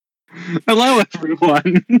Hello,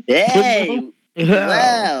 everyone. Hey,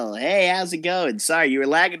 well, hey, how's it going? Sorry, you were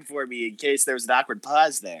lagging for me in case there was an awkward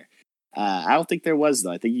pause there. I don't think there was,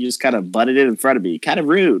 though. I think you just kind of butted in front of me. Kind of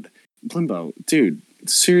rude. Blimbo, dude,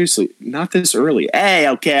 seriously, not this early. Hey,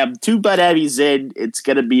 okay, I'm 2 butt heavies in. It's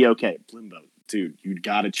going to be okay. Blimbo, dude, you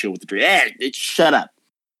got to chill with the drink. Hey, shut up.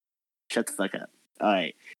 Shut the fuck up. All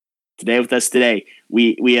right. Today with us today,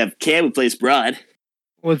 we have Cam who plays Broad.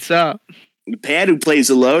 What's up? Pan who plays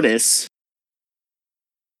a Lotus.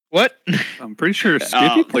 What? I'm pretty sure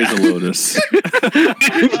Skippy plays a Lotus.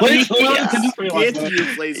 Plays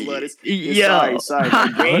a Lotus. Yeah. Sorry.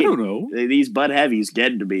 I don't know. These butt heavies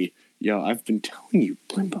getting to me. Yo, I've been telling you,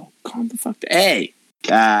 Blimbo, calm the fuck down. Hey,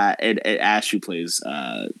 and Ash who plays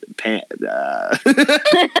Pan.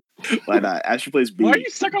 Why not? Ash who plays B. Why are you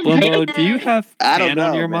stuck on Blimbo, do you have I don't Pan know,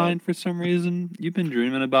 on your man. mind for some reason? You've been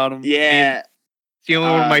dreaming about him. Yeah, It's the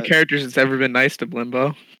only one of my characters that's ever been nice to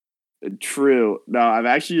Blimbo. true. No, I've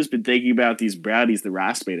actually just been thinking about these brownies that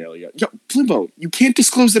Ross made earlier. Yo, Blimbo, you can't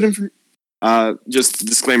disclose that information. Just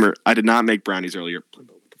disclaimer, I did not make brownies earlier.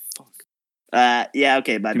 Blimbo, what the fuck? Yeah,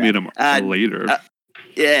 okay, my You made bad. him later.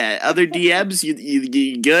 Yeah, other DMs,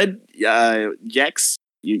 you good? Jex,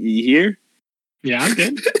 you here? Yeah, I'm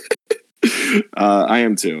good. I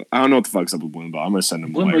am too. I don't know what the fuck's up with Blimbo. I'm gonna send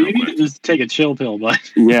him away. Limber, you need to just take a chill pill, bud.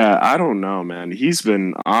 Yeah, I don't know, man. He's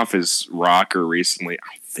been off his rocker recently.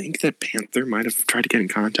 I think that Panther might have tried to get in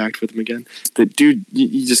contact with him again. But dude,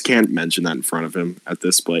 you just can't mention that in front of him at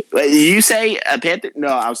this point. Wait, you say a Panther? No,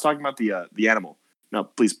 I was talking about the animal. No,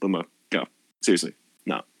 please, Blimbo, go. Seriously,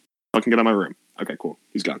 no. Fucking get out of my room. Okay, cool.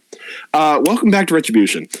 He's gone. Welcome back to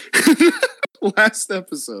Retribution. Last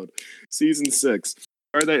episode, season 6.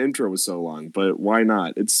 Sorry that intro was so long, but why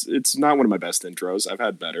not? It's not one of my best intros. I've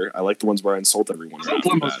had better. I like the ones where I insult everyone. It's not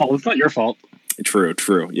Limber's fault. It's not your fault.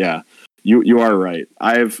 True. Yeah, you are right.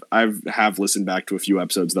 I've listened back to a few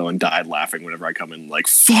episodes though and died laughing whenever I come in like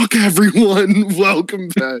fuck everyone. Welcome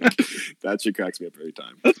back. That shit cracks me up every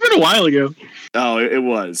time. That's been a while ago. Oh, it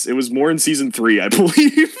was. It was more in season 3, I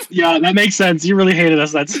believe. Yeah, that makes sense. You really hated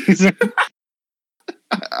us that season.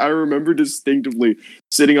 I remember distinctively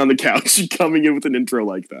sitting on the couch and coming in with an intro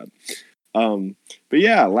like that. But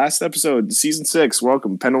yeah, last episode, season 6,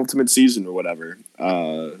 welcome, penultimate season or whatever.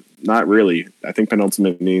 Not really. I think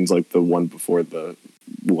penultimate means like the one before the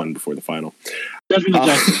final. Judgment of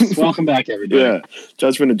Justice. Welcome back, everybody. Yeah,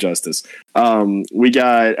 Judgment of Justice. We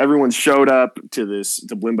got everyone showed up to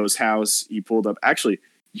Blimbo's house. He pulled up. Actually,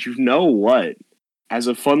 you know what? As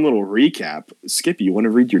a fun little recap, Skippy, you want to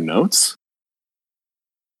read your notes?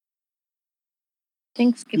 I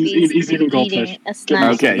think Skippy's He's eating goldfish. eating a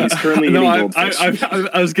snack. Okay, he's currently eating No, goldfish.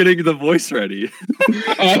 I was getting the voice ready.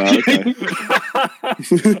 Okay.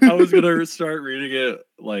 I was gonna start reading it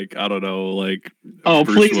like I don't know, like Oh,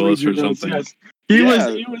 Bruce please read Willis your or notes. something. Yes.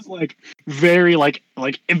 Yeah. He was like very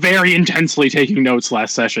very intensely taking notes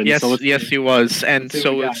last session. Yes, So let's- yes, he was, and let's see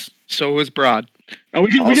what so was Broad. Oh,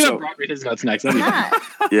 we can Also- have Brock read his notes next. It's That'd be fun.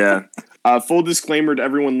 not. Yeah. Full disclaimer to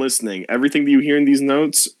everyone listening: everything that you hear in these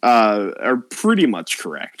notes are pretty much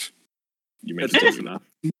correct. You made That's close it. enough.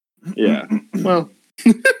 Yeah. Well,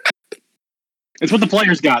 It's what the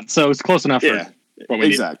players got, so it's close enough yeah. for what we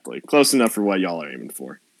need. Exactly. Close enough for what y'all are aiming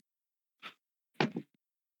for.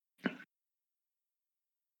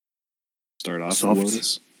 Start off Soft. with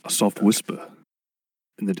Lotus. A soft whisper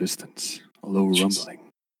in the distance, a low Jeez. rumbling.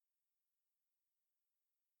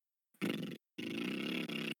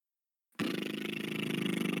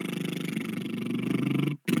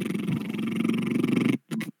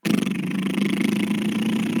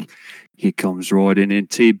 He comes riding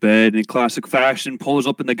into bed in classic fashion, pulls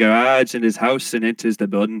up in the garage in his house and enters the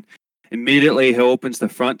building. Immediately, he opens the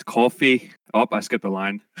front coffee. Oh, I skipped a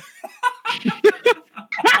line.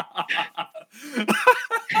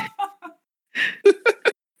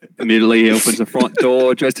 Immediately, he opens the front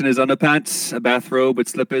door, dressed in his underpants, a bathrobe with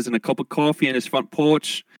slippers, and a cup of coffee in his front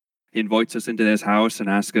porch. He invites us into his house and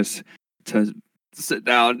asks us to sit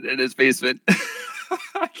down in his basement.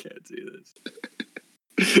 I can't do this.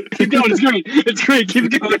 Keep going. It's great. It's great.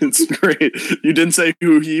 Keep going. It's great. You didn't say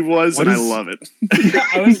who he was, What and is- I love it.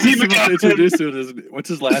 I was Keep just it about to going. introduce him as what's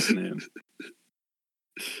his last name?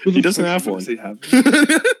 He doesn't have What one. does he have?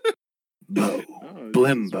 Bo. Oh,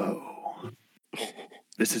 Blimbo.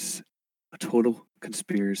 This is a total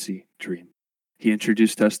conspiracy dream. He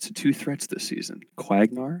introduced us to 2 threats this season: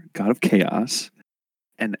 Quagnar, God of Chaos,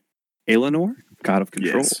 and Aelinor, God of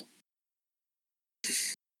Control.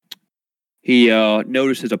 Yes. He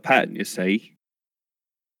notices a pattern, you see.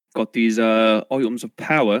 Got these items of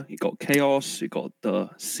power. You got chaos, you got the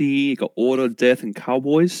sea, you got order, death, and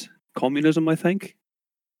cowboys. Communism, I think.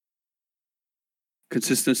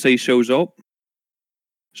 consistency shows up,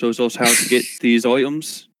 shows us how to get these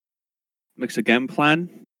items, makes a game plan,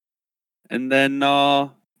 and then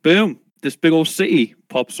boom, this big old city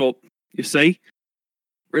pops up. You see,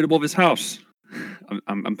 right above his house.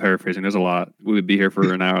 I'm paraphrasing. There's a lot. We would be here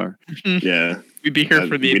for an hour. Yeah. We'd be here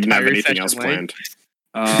for the we didn't have entire anything session, else Lane. planned.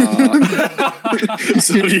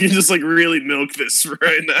 So you can just like really milk this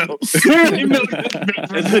right now. And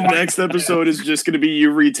the next episode is just going to be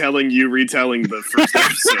you retelling the first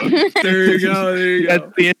episode. There you go. There you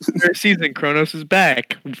At the end of their season, Kronos is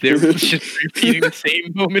back. They're just repeating the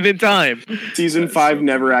same moment in time. Season 5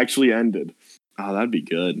 never actually ended. Oh, that'd be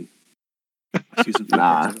good. Season 5.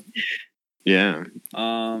 Nah. Yeah.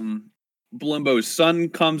 Blimbo's son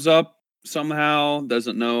comes up somehow.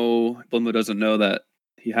 Blimbo doesn't know that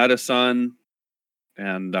he had a son,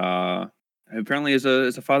 and apparently is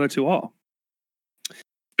a father to all.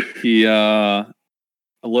 He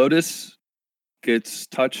Lotus gets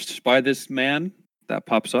touched by this man that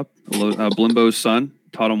pops up. Blimbo's son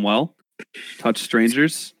taught him well, touch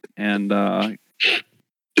strangers, and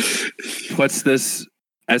puts this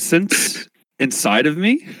essence inside of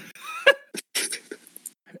me.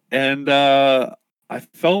 And I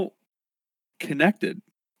felt connected,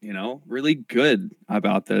 really good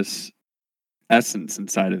about this essence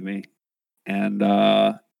inside of me. And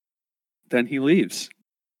then he leaves.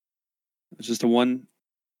 It's just a 1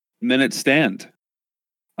 minute stand.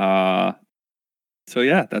 So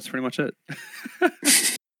yeah, that's pretty much it.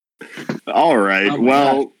 All right. Oh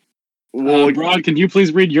my Well, Rod, can you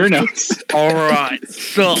please read your notes? All right.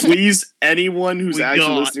 So, please, anyone who's We actually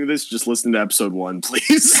got- listening to this, just listen to episode 1,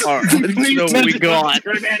 please. all right. Please So don't we got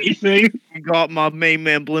anything. my main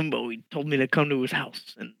man Blimbo. He told me to come to his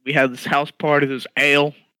house, and we had this house party. There's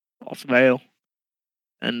ale, lots of ale,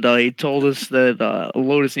 and he told us that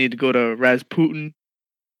Lotus needed to go to Rasputin.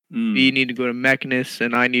 We need to go to Mechanus,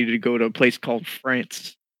 and I needed to go to a place called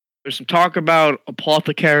France. There's some talk about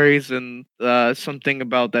apothecaries and something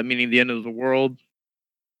about that meaning the end of the world.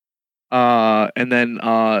 And then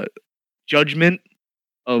judgment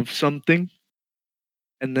of something.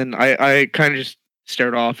 And then I kind of just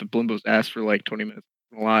stared off at Blimbo's ass for like 20 minutes.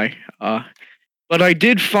 Not gonna lie. But I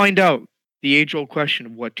did find out the age-old question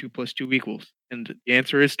of what 2 + 2 equals. And the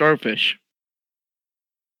answer is starfish.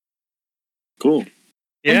 Cool.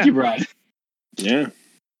 Yeah. Thank you, Rod. Yeah.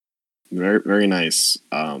 Very, very nice.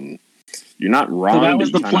 You're not So wrong. that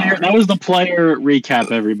was the but you kinda player. are. That was the player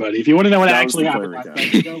recap. Everybody, if you want to know what That was actually the happened, player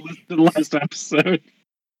last time, go listen to the last episode.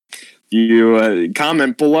 You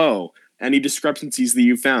comment below any discrepancies that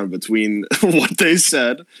you found between what they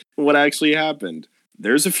said and what actually happened.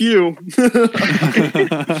 There's a few.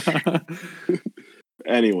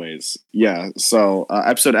 Anyways, yeah. So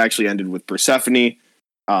episode actually ended with Persephone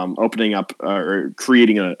opening up or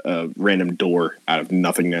creating a random door out of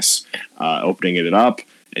nothingness, opening it up,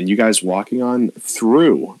 and you guys walking on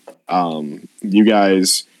through. You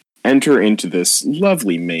guys enter into this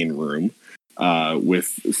lovely main room with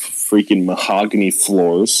freaking mahogany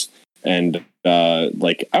floors and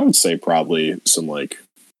like I would say probably some like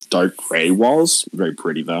dark gray walls. Very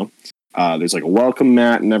pretty though. There's like a welcome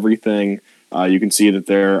mat and everything. You can see that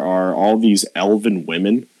there are all these elven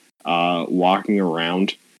women walking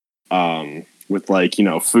around with like,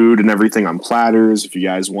 food and everything on platters if you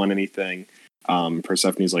guys want anything.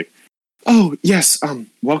 Persephone's like, oh, yes,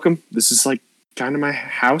 welcome. This is like kind of my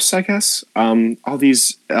house, I guess. All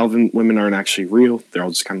these elven women aren't actually real. They're all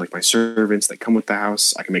just kind of like my servants that come with the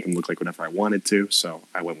house. I can make them look like whatever I wanted to, so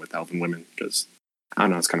I went with elven women because, I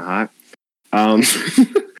don't know, it's kind of hot.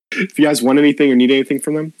 If you guys want anything or need anything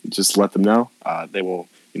from them, just let them know. They will,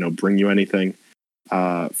 bring you anything.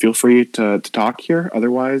 Feel free to talk here.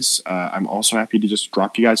 Otherwise, I'm also happy to just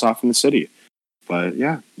drop you guys off in the city. But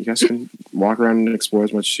yeah, you guys can walk around and explore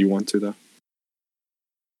as much as you want to, though.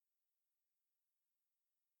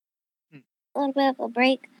 A little bit of a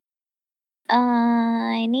break.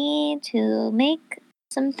 I need to make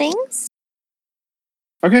some things.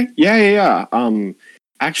 Okay, yeah.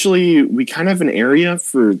 Actually, we kind of have an area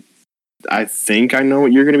for. I think I know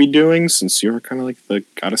what you're going to be doing since you're kind of like the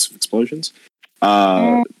goddess of explosions.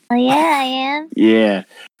 Oh yeah, I am. Yeah.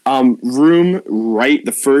 Room right,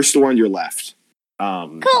 the first door on your left.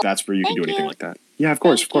 Cool. That's where you can do Thank anything you. like that. Yeah, of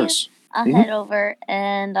course, Thank you. of course. I'll Mhm. head over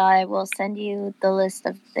and I will send you the list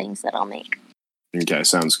of things that I'll make. Okay,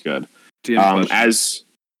 sounds good. DM question. As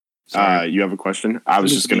Sorry. you have a question, I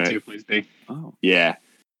was just Me gonna. too, please be. Oh, Yeah,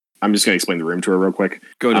 I'm just gonna explain the room to her real quick.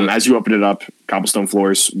 go to it. As you open it up, cobblestone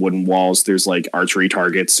floors, wooden walls. There's like archery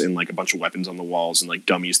targets and like a bunch of weapons on the walls and like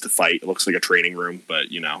dummies to fight. It looks like a training room, but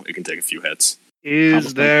it can take a few hits. Is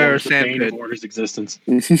Cobblestone there floor is the bane of sandpit? Order's existence.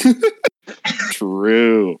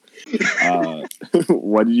 True.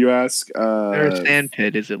 What did you ask? There's a sand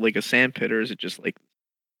pit. Is it like a sand pit or is it just like?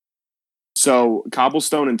 So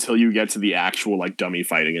cobblestone until you get to the actual like dummy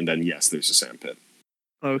fighting, and then yes, there's a sand pit.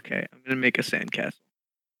 Okay, I'm gonna make a sand castle,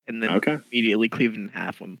 and then Okay. immediately cleave it in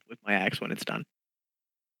half with my axe when it's done.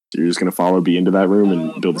 So you're just gonna follow B into that room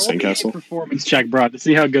and build a roll me sandcastle. Performance check, Broad, to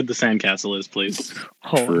see how good the sandcastle is, please.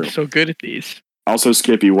 Oh, True. I'm so good at these. Also,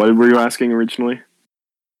 Skippy, what were you asking originally?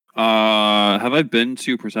 Have I been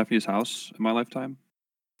to Persephone's house in my lifetime?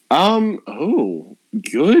 Oh,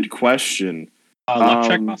 good question. Luck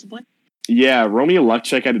check, possibly? Yeah, roll me a luck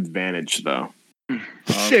check at advantage, though.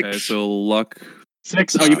 Okay, so luck.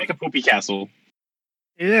 6. Oh, you make a poopy castle.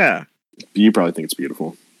 Yeah, You probably think it's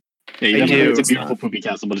beautiful. Yeah, you I definitely think do. it's a beautiful poopy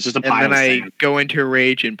castle, but it's just a and pile then of I sand. go into a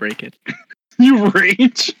rage and break it. You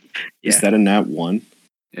rage? Yeah. Is that a nat 1?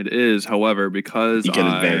 It is, however, because You get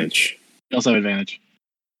advantage. You also have advantage.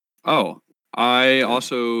 I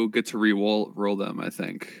also get to roll them. I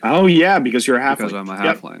think Oh, yeah, because you're a halfling. because I'm a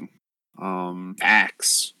Yep. halfling.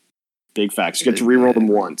 Facts. Big facts. You get to reroll them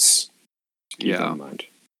once. Keep that in mind.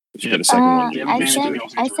 If you Yeah. get a second one, You you have I advantage, sent- but you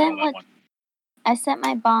also get I to sent reroll that what- one. I sent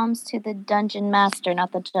my bombs to the dungeon master,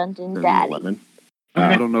 not the dungeon then daddy. 11.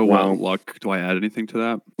 I don't know well- what luck. Do I add anything to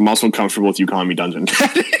that? I'm also comfortable with you calling me Dungeon.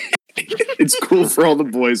 It's cool for all the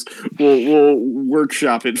boys. We'll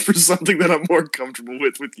workshop it for something that I'm more comfortable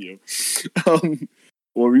with you. What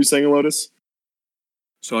were you saying, Lotus?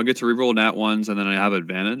 So I get to reroll nat ones, and then I have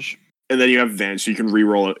advantage. And then you have advantage, so you can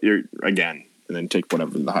re-roll it again, and then take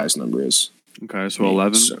whatever the highest number is. Okay, so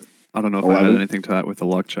 11. So, I don't know if I 11? added anything to that with the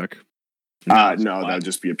luck check. no, that would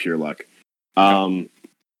just be a pure luck.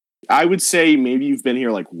 I would say maybe you've been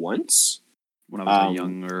here like once. When I was a Um,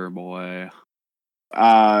 younger boy.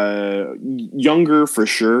 Younger for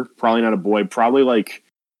sure. Probably not a boy. Probably like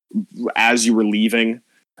as you were leaving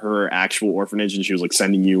her actual orphanage and she was like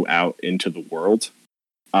sending you out into the world.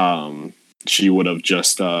 She would have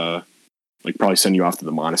just like probably send you off to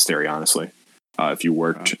the monastery, honestly. If you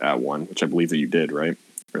worked at one, which I believe that you did, right?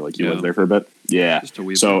 Or like you Yeah. lived there for a bit. Yeah. Just a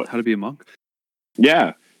wee so- bit. How to be a monk?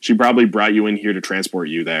 Yeah. She probably brought you in here to transport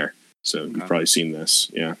you there. So Okay. you've probably seen this,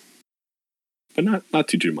 yeah. But not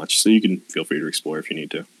too much. So you can feel free to explore if you need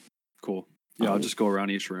to. Cool. Yeah, I'll just go around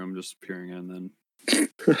each room, just peering in, then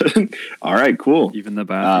All right, cool. even the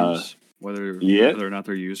bathrooms, whether or not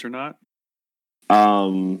they're used or not.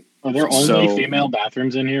 Are there only So- female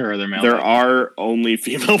bathrooms in here, or are there male? There are only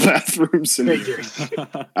female bathrooms in here.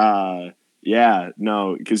 Yeah,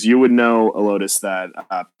 no, because you would know, Elotus, that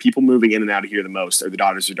people moving in and out of here the most are the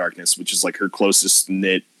Daughters of Darkness, which is like her closest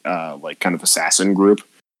knit, like kind of assassin group.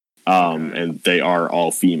 Okay. And they are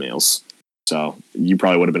all females. So you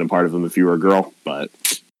probably would have been a part of them if you were a girl, but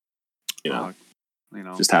you know,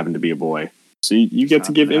 just happened to be a boy. So you get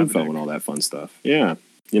to give happened to info happen. and all that fun stuff. Yeah,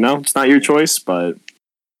 you know, it's not your choice, but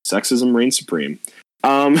sexism reigns supreme.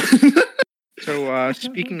 So,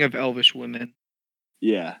 speaking of elvish women,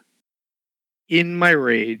 Yeah. in my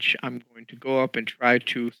rage, I'm going to go up and try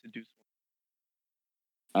to seduce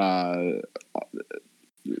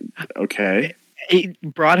Okay.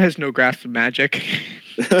 Broad has no grasp of magic.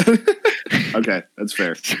 Okay, that's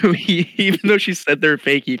fair. So even though she said they're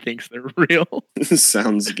fake, he thinks they're real.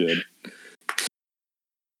 Sounds good.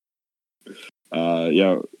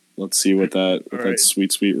 Yeah, let's see what that Alright.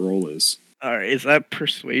 sweet roll is. All right, is that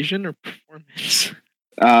persuasion or performance?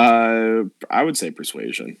 I would say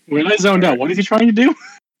persuasion. When I zoned out, what is he trying to do?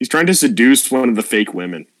 He's trying to seduce one of the fake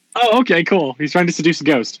women. Oh, okay, cool. He's trying to seduce a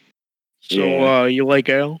ghost. So, Yeah. you like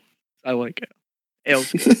ale? I like ale.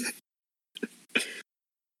 Ale's good.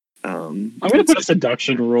 I'm gonna put a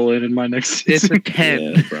seduction roll in my next It's a season. 10.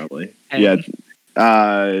 Yeah, probably. 10.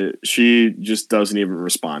 Yeah. She just doesn't even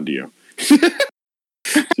respond to you.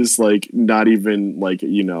 Just like not even like,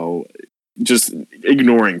 you know, just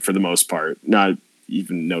ignoring for the most part, not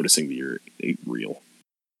even noticing that you're real.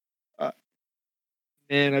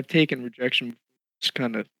 Man, I've taken rejection before. It's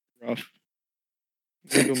kind of rough.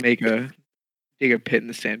 I'm gonna go dig a pit in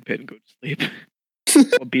the sand pit and go to sleep.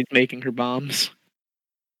 While B's making her bombs.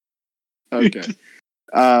 Okay.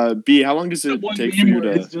 B, how long does it One take for game you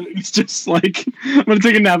where to? it's just like, I'm gonna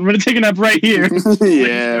take a nap. I'm gonna take a nap right here.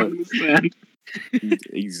 Yeah, Like, just down in the sand.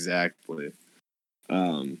 exactly.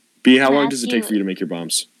 B, how long does it take Matthew- for you to make your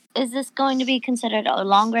bombs? Is this going to be considered a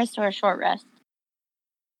long rest or a short rest?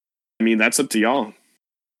 I mean, that's up to y'all.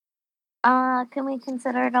 Can we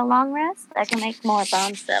consider it a long rest? I can make more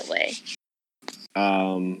bombs that way.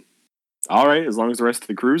 All right, as long as the rest of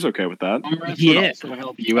the crew's okay with that. Long rest Yeah. would also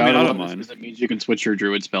help you I mean, out I a don't lot mind. because it means you can switch your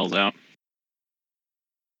druid spells out.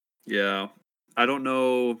 Yeah. I don't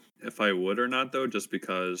know if I would or not, though, just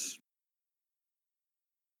because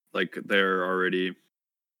Like they're already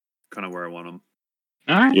kind of where I want them.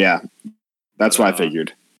 All right. Yeah, that's what I But,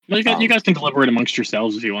 figured. Well, you guys can deliberate amongst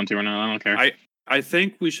yourselves if you want to or not. I don't care. I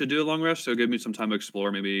think we should do a long rest. So give me some time to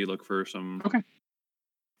explore. Maybe look for some. Okay.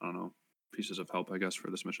 I don't know, pieces of help, I guess, for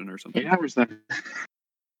this mission or something. 8 hours then.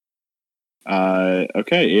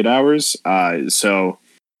 Okay, 8 hours. So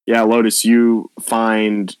yeah, Lotus, you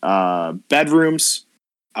find bedrooms.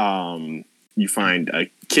 You find a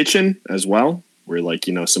kitchen as well, where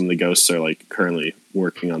some of the ghosts are currently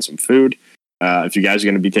working on some food. If you guys are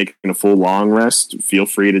going to be taking a full long rest, feel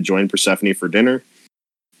free to join Persephone for dinner.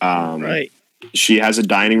 Right. She has a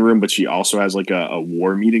dining room, but she also has a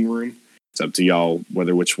war meeting room. It's up to y'all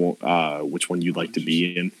which one you'd like to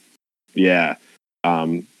be in. Yeah.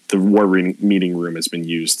 The war meeting room has been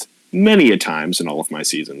used many a times in all of my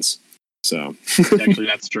seasons. So Actually,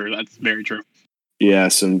 that's true. That's very true. yeah,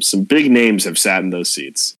 some big names have sat in those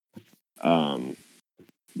seats. But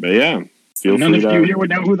yeah, feel None free of you to. here would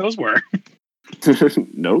know who those were.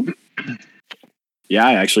 Nope. Yeah,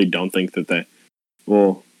 I actually don't think that they.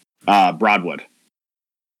 Well, Broadwood.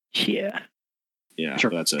 Yeah. Yeah,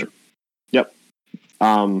 Sure, that's it. Yep.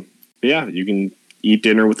 But yeah, you can eat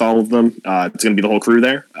dinner with all of them. It's going to be the whole crew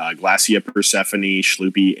there. Glacia, Persephone,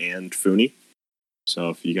 Schloopy, and Foony. So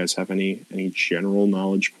if you guys have any general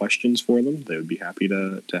knowledge questions for them, they would be happy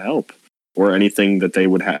to help. Or anything that they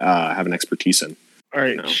would have an expertise in. All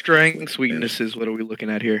right. No. Strengths, weaknesses. What are we looking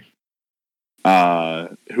at here?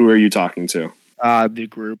 Who are you talking to? The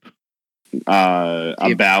group.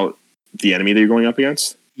 About the enemy that you're going up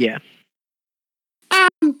against? Yeah.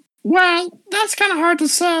 Well, that's kind of hard to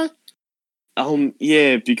say.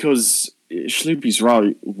 Yeah, because Schloopy's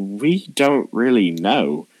right. We don't really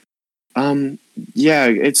know. Yeah,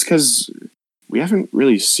 it's because we haven't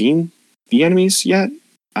really seen the enemies yet.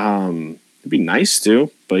 It'd be nice to,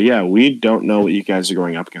 but yeah, we don't know what you guys are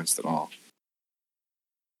going up against at all.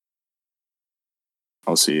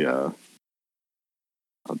 I'll see. I'll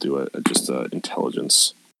do just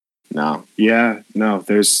intelligence. No,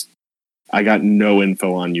 there's. I got no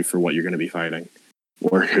info on you for what you're going to be fighting,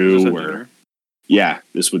 or who, or Dinner? yeah,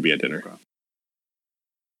 this would be a dinner.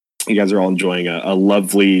 You guys are all enjoying a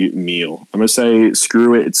lovely meal. I'm gonna say,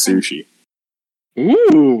 screw it, it's sushi.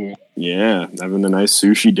 Ooh. Yeah, having a nice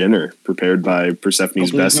sushi dinner prepared by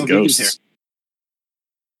Persephone's Hopefully there's best no vegans ghosts.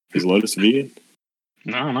 Is Lotus vegan?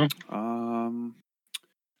 I don't know.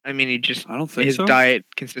 I mean, he just I don't think his so. diet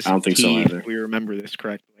consists I don't of think so tea, either. if we remember this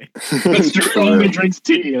correctly. That's true. True. Only drinks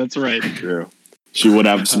tea. That's right. True. She would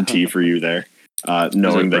have some tea for you there,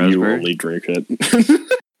 knowing that you raspberry? only drink it.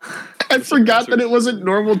 I forgot that it wasn't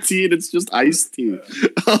normal tea and it's just iced tea.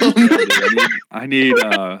 I need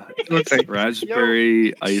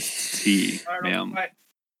raspberry iced tea, ma'am.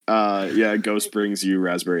 Yeah, Ghost brings you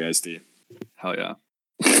raspberry iced tea. Hell yeah.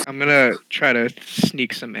 I'm gonna try to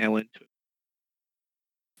sneak some ale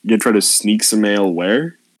You gonna try to sneak some ale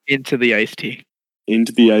where? into the iced tea.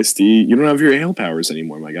 Into the iced tea? You don't have your ale powers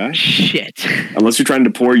anymore, my guy. Shit. Unless you're trying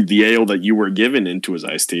to pour the ale that you were given into his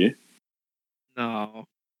iced tea. No.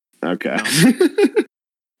 Okay.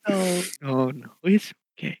 No. It's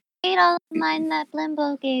okay. Ate all of mine that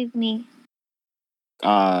Blimbo gave me.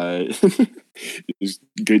 Just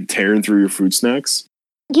good tearing through your fruit snacks.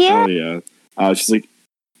 Yeah. Oh yeah. She's like,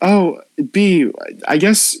 oh, B, I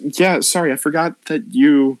guess, yeah, sorry, I forgot that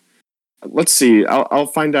you. Let's see. I'll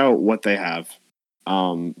find out what they have.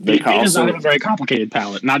 They It is also not a very complicated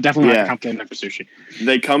palate. Not definitely Yeah. not complicated enough for sushi.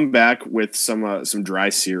 they come back with some dry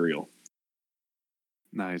cereal.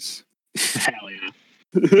 Nice. Hell yeah.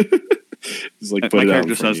 Just like My put it out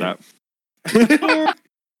in character says front that.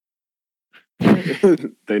 of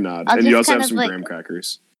you. They nod, I'll and you just also kind have of, some like- graham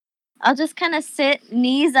crackers. I'll just kind of sit,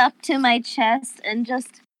 knees up to my chest, and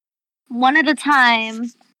just one at a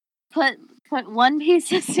time put one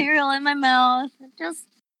piece of cereal in my mouth. Just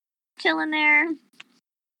chilling there.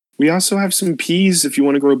 We also have some peas if you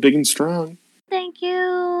want to grow big and strong. Thank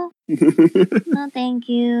you. No, thank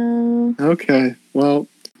you. Okay, well,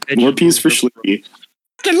 more peas for Schlicky.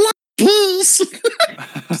 Good luck, peas.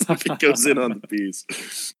 It goes in on the peas.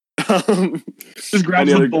 Just grabs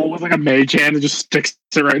Any the other- bowl with like a mage hand and just sticks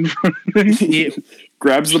it right in front of him.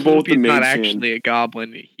 Grabs the bowl with the He's mage not hand. actually a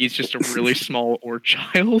goblin. He's just a really small orc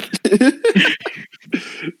child.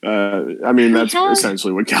 I mean, that's Yeah.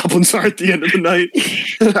 essentially what goblins are at the end of the night.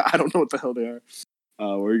 I don't know what the hell they are.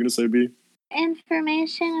 What are you gonna say, B?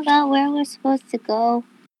 Information about where we're supposed to go.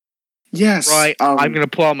 Yes. Right. I'm gonna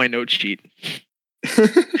pull out my note sheet.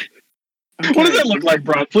 What does that look like,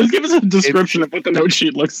 bro? Please give us a description of what the note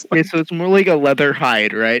sheet looks like. Okay, so it's more like a leather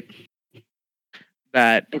hide, right?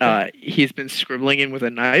 That Okay. he's been scribbling in with a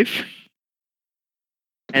knife.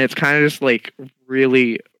 and it's kind of just like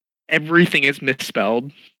really everything is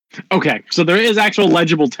misspelled. Okay, so there is actual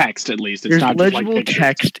legible text at least. It's There's not just like legible pictures.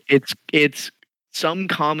 text. It's some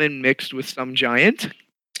common mixed with some giant.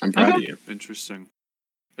 I'm proud of Okay. you. Interesting.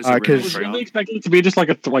 Is Uh, it written I in 'cause- was crayon? really expecting it to be just like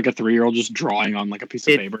a 3-year-old just drawing on like a piece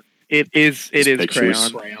of paper. It is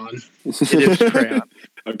pictures. crayon. Crayon. It is crayon.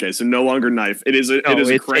 Okay, so no longer knife. It is a No, a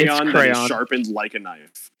it's crayon that crayon. is sharpened like a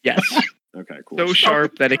knife. Yes, Okay, cool. so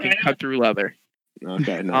sharp that it can cut through leather.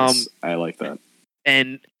 Okay, nice. I like that.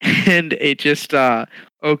 And it just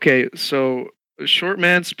okay. So a short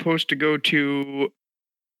man's supposed to go to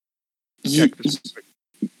check this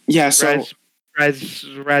Yeah, so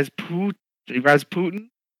Rasputin.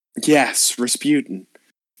 yes, Rasputin.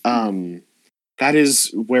 That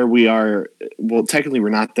is where we are. Well, technically we're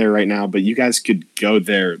not there right now, but you guys could go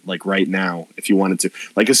there like right now if you wanted to.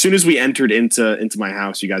 Like as soon as we entered into my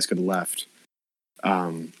house, you guys could have left.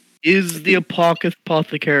 Is the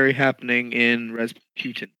apothecary happening in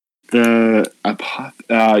Rasputin? You're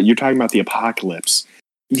talking about the apocalypse.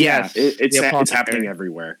 Yes, it's the happening apothecary.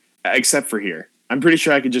 everywhere except for here. I'm pretty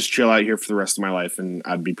sure I could just chill out here for the rest of my life and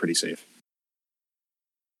I'd be pretty safe.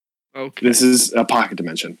 Okay. This is a pocket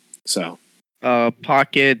dimension, so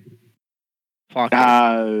Pocket.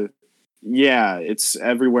 yeah, it's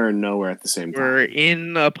everywhere and nowhere at the same time. We're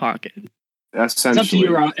in a pocket. It's up to Essentially,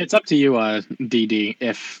 you. It's up to you, DD.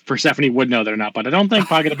 If Persephone would know that or not, but I don't think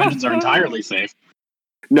pocket dimensions are entirely safe.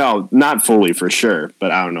 no, not fully for sure,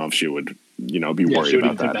 but I don't know if she would, be Yeah, worried she about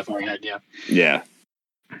wouldn't think that. that far ahead. Yeah. Yeah.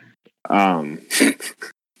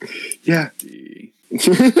 Yeah.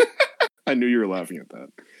 I knew you were laughing at that.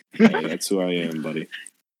 Hey, that's who I am, buddy.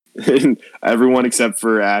 Everyone except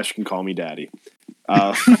for Ash can call me daddy.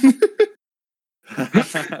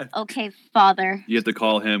 Okay, father. You have to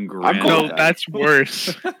call him cool Grand. with No, that. that's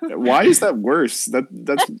worse. Why is that worse?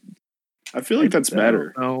 That's. I feel like that's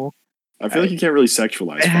better. No, I feel like you can't really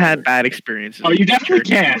sexualize. I had father. bad experiences. Oh, you with definitely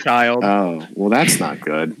church as a can. Child. Oh, well, that's not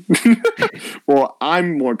good. Well,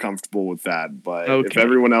 I'm more comfortable with that, but if Okay.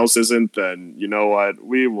 everyone else isn't, then you know what?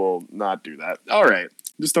 We will not do that. All right.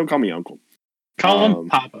 Just don't call me uncle. Call him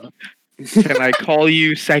Papa. Can I call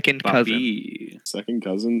you second cousin? Papi. Second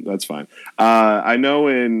cousin? That's fine. I know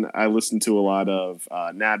I listened to a lot of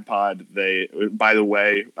NADPod. By the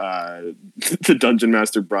way, the Dungeon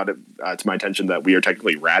Master brought it to my attention that we are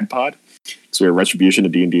technically RADPod. So we're Retribution, a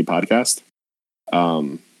D&D podcast.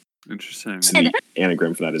 Interesting. The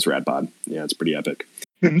anagram for that is RADPod. Yeah, it's pretty epic.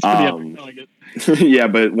 It's pretty epic. I like it. Yeah,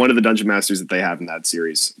 but one of the Dungeon Masters that they have in that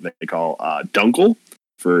series, they call Dunkle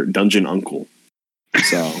for Dungeon Uncle.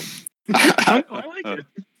 So I like it.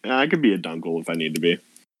 I could be a Dunkle if I need to be.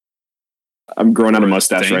 I'm growing out a Or a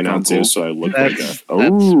mustache right now too, Dankunkle. so I look like a That's oh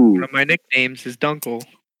one of my nicknames is Dunkle.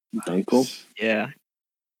 Dunkle. Yeah.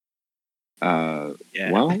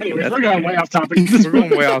 Yeah. Well, Anyways, That's we're going okay. way off topic. We're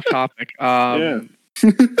going way off topic. yeah.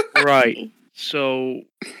 Right. So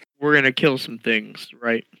we're gonna kill some things,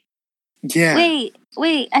 right? Yeah.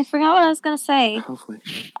 Wait, I forgot what I was gonna say. Hopefully.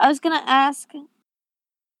 I was gonna ask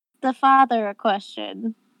the father a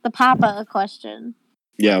question. The papa a question.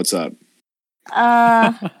 Yeah, what's up?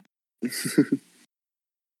 I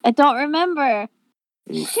don't remember.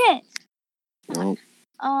 Oof. Shit. Well,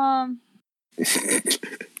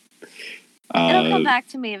 It'll come back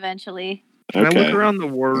to me eventually. Can I look okay. around the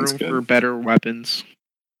war That's room good. for better weapons?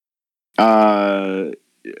 Not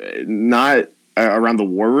around the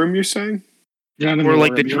war room. You're saying? Yeah, Or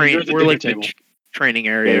like the table. training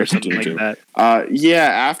area Yeah, or something dinner like table. that. Yeah.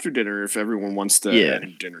 After dinner, if everyone wants to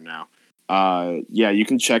have dinner now. Yeah, you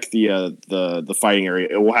can check the fighting area.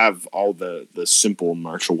 It will have all the simple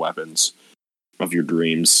martial weapons of your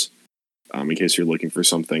dreams. In case you're looking for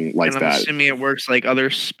something like And I'm that. assuming it works like other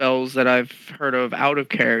spells that I've heard of out of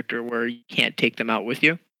character where you can't take them out with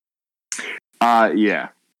you. Yeah.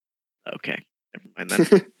 Okay. Never mind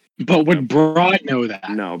then. But would Broad know that?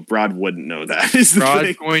 No, Brad wouldn't know that. Is the Rod's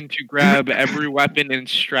thing. going to grab every weapon and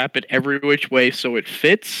strap it every which way so it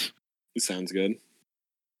fits. Sounds good.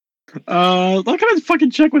 What kind of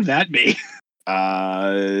fucking check would that be?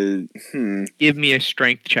 Give me a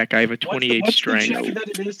strength check. I have a 28 what's strength. the check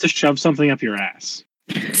that it is to shove something up your ass?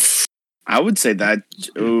 I would say that.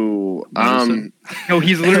 Ooh, Medicine. No,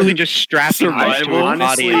 he's literally just strapping this to his Survival? body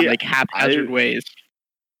in Honestly, like haphazard ways.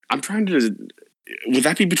 I'm trying to. Would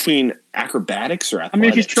that be between acrobatics or I mean,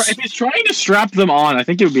 athletics? if he's trying to strap them on, I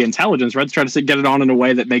think it would be intelligence, right? To try to get it on in a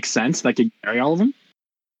way that makes sense, that could carry all of them.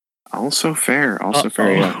 Also fair. Also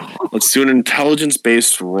fair. Yeah. Let's do an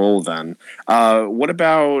intelligence-based roll then. What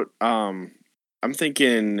about I'm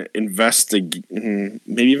thinking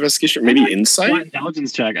maybe investigation, maybe Flat insight.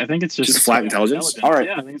 intelligence check. I think it's just Flat intelligence. All right,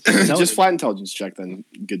 Yeah, I think it's just just flat intelligence check then,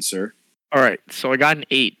 good sir. All right, so I got an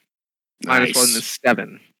 8. Nice. -1 is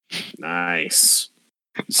 7. Nice.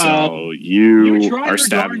 So you try are to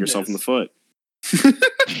stabbing regard yourself in the this. foot.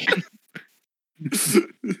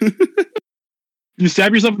 You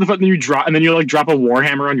stab yourself in the foot, and then you drop, and then you like drop a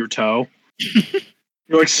warhammer on your toe. You're like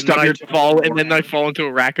And then, stub your toe. I fall into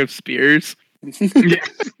a rack of spears. Yeah.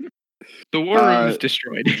 The war room is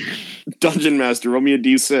destroyed. Dungeon Master, roll me a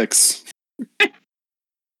d6.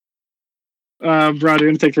 Bro, you're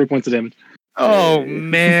gonna take 3 points of damage. Oh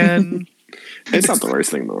man, It's not the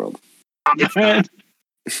worst thing in the world.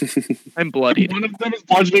 I'm bloodied. One of them is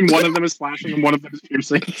bludgeoning, one of them is slashing, and one of them is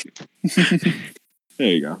piercing. There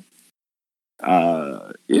you go.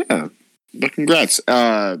 Yeah. But congrats.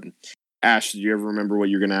 Ash, did you ever remember what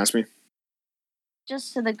you were gonna ask me?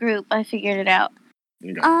 Just to the group, I figured it out.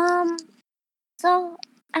 There you go. So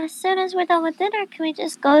as soon as we're done with dinner, can we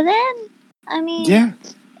just go then? I mean, Yeah.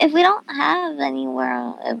 if we don't have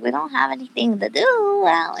anything to do,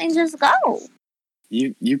 why don't we just go?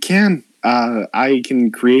 You can. I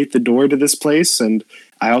can create the door to this place, and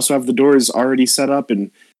I also have the doors already set up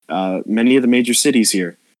in many of the major cities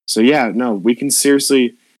here. So yeah, no, we can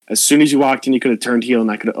seriously. As soon as you walked in, you could have turned heel, and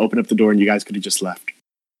I could have opened up the door, and you guys could have just left.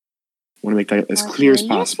 I want to make that as clear as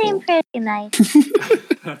possible. You seem pretty nice.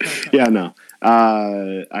 Yeah, no.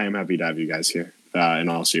 I am happy to have you guys here. In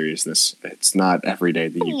all seriousness, it's not every day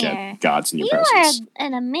that you Here. get gods in your You are presence.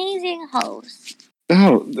 an amazing host.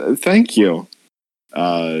 Oh, thank you.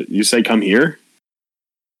 You say come here?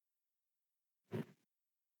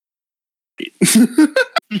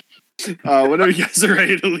 Whenever you guys are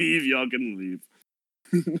ready to leave, y'all can leave.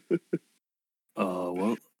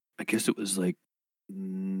 Well, I guess it was like,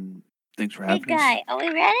 thanks for Hey having us. guy, are we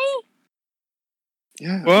ready?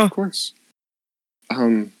 Yeah, Well- of course.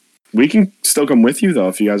 We can still come with you though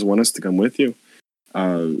if you guys want us to come with you.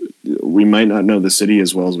 We might not know the city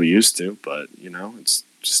as well as we used to, but it's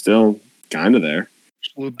still kind of there.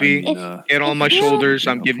 Sloopy, get on my If you- shoulders.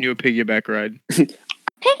 I'm giving you a piggyback ride.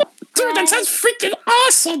 Dude, that sounds freaking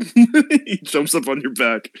awesome! He jumps up on your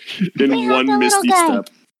back in We have one the little misty guy. step.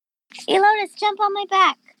 Elotus, jump on my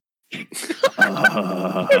back.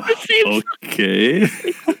 Okay.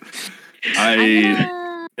 I, I'm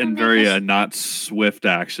in gonna very make not swift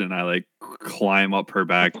action, I like climb up her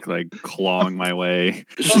back, like clawing my way.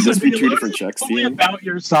 Should this be two different checks, Only Theo? about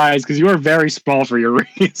your size, because you are very small for your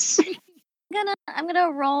race. I'm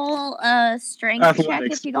gonna roll a strength check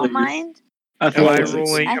Athletics, if you don't please. mind. Am I Athletics.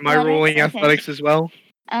 rolling? Am I Athletics? rolling Okay. athletics as well?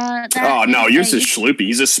 That Oh no, is yours a- is Schloopy.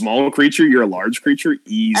 He's a small creature. You're a large creature.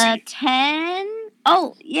 Easy. 10.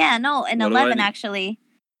 Oh, yeah, no, an What do I 11 need? actually.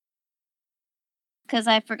 Because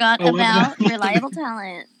I forgot 11 about athletics. reliable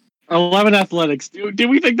talent. 11 athletics. Do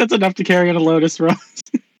we think that's enough to carry on a Lotus Rose?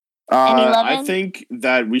 Any I 11? think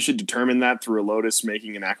that we should determine that through a Lotus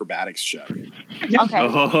making an acrobatics check. Okay.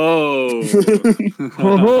 Oh.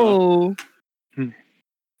 Oh,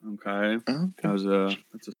 Okay. Okay. That's a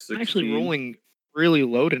 16. I'm actually rolling really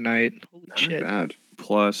low tonight. Holy Not shit! bad.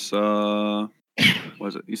 Plus, was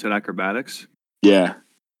it? You said acrobatics? Yeah.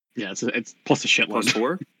 Yeah, it's plus a shitload. Plus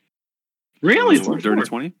 4? Really? So, It's dirty plus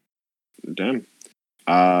 4. 20? Damn.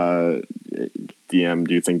 DM,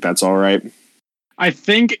 do you think that's all right? I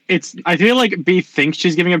feel like B thinks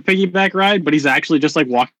she's giving a piggyback ride, but he's actually just like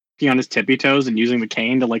walking on his tippy toes and using the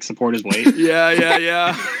cane to like support his weight.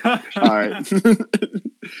 Yeah. All right.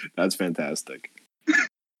 That's fantastic.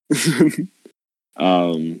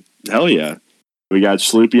 Hell yeah. We got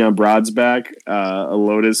Schloopy on Broad's back, a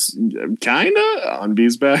Lotus kinda on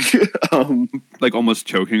B's back. Like almost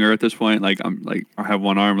choking her at this point. Like I have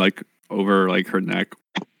one arm like over like her neck.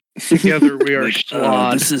 Together we are Like,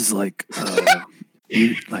 slod. this is like,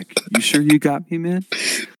 you sure you got me, man?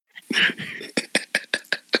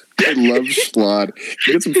 I love Schlad. Can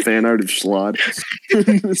I get some fan art of Schlad?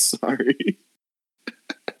 Sorry.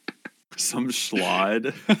 Some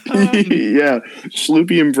schlod. Yeah,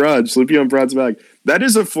 Schloopy and Broad. Schloopy on Broad's back. That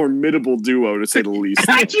is a formidable duo, to say the least.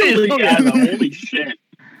 Actually, yeah, no, holy shit.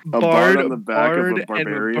 A bard on the back of a and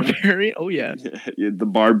barbarian. barbarian. Oh yeah. Yeah, the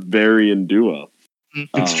barbarian duo.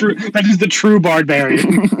 It's true. That is the true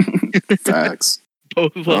barbarian. Facts.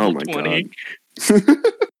 Both level Oh my 20. god.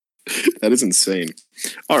 That is insane.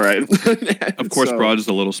 All right. Of course, So, Broad is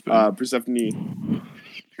a little spoon. Persephone.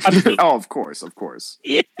 Absolutely. Oh, of course.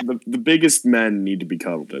 Yeah. The biggest men need to be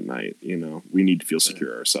cuddled at night. We need to feel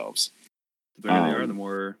secure ourselves. The bigger they are, um, the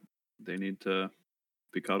more they need to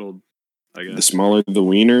be cuddled, I The guess. smaller the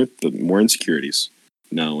wiener, the more insecurities.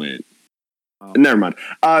 No, wait. Never mind.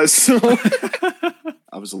 So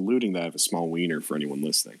I was alluding that I have a small wiener for anyone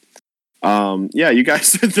listening. Yeah, you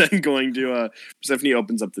guys are then going to. Persephone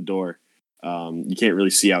opens up the door. You can't really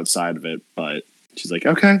see outside of it, but she's like,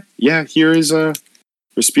 "Okay, yeah, here is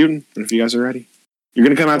Rasputin. And if you guys are ready, you're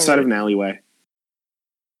gonna come outside of an alleyway."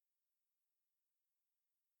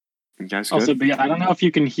 You guys good? Also, I don't know if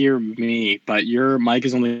you can hear me, but your mic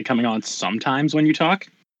is only coming on sometimes when you talk,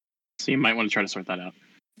 so you might want to try to sort that out.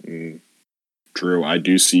 True. I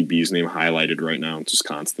do see B's name highlighted right now, just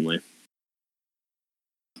constantly.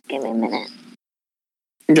 Give me a minute.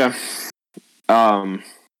 Yeah.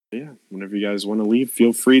 Yeah. Whenever you guys want to leave,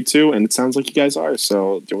 feel free to. And it sounds like you guys are.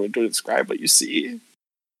 So, do you want to describe what you see?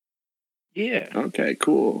 Yeah. Okay.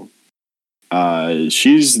 Cool.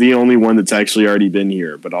 She's the only one that's actually already been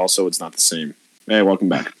here, but also it's not the same. Hey, welcome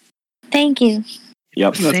back. Thank you.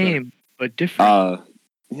 Yep. Same, but different.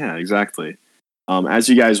 Yeah, exactly. As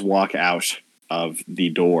you guys walk out of the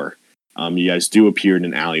door, you guys do appear in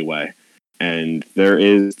an alleyway, and there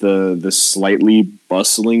is the slightly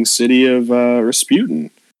bustling city of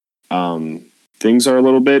Rasputin. Things are a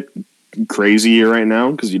little bit crazy here right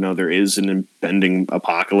now because there is an impending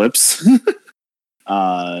apocalypse.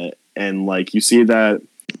 And like you see that,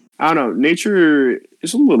 I don't know, nature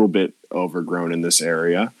is a little bit overgrown in this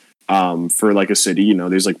area. For like a city,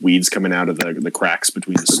 there's like weeds coming out of the cracks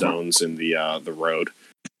between the stones and the road.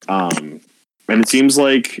 And it seems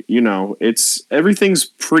like, everything's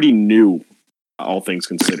pretty new, all things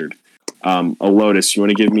considered. Lotus, you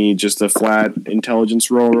want to give me just a flat intelligence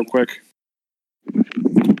roll real quick?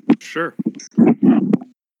 Sure.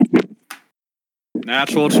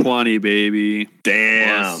 Natural 20, baby.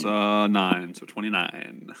 Damn. Plus 9, so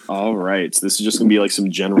 29. All right. So this is just going to be like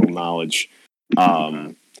some general knowledge.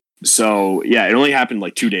 So, yeah, it only happened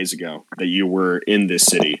like 2 days ago that you were in this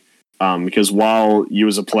city. Because while you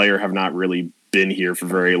as a player have not really been here for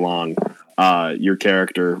very long, your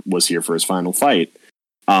character was here for his final fight.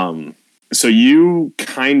 So you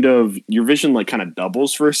your vision like kind of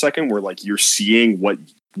doubles for a second where like you're seeing what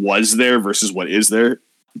was there versus what is there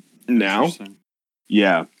now.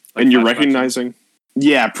 Yeah. Like and you're flashbacks. recognizing.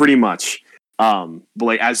 Yeah, pretty much. But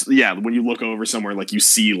like when you look over somewhere, like you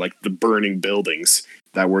see like the burning buildings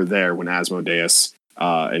that were there when Asmodeus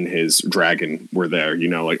and his dragon were there,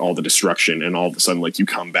 like all the destruction, and all of a sudden like you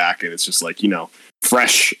come back and it's just like,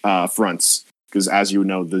 fresh fronts. Because as you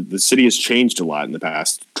know, the city has changed a lot in the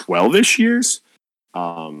past 12-ish years.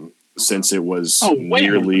 Since it was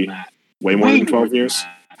nearly way more than 12 years.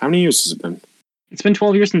 How many years has it been? It's been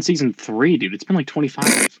 12 years since season 3, dude. It's been like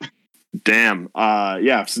 25. Damn.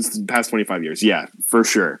 Yeah, since the past 25 years. Yeah, for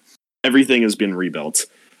sure. Everything has been rebuilt.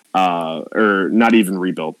 Or not even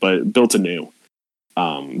rebuilt, but built anew.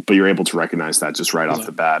 But you're able to recognize that just right off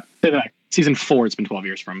the bat. Season 4, it's been 12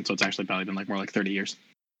 years from, so it's actually probably been like more like 30 years.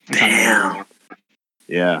 Damn.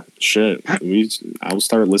 Yeah, shit. I will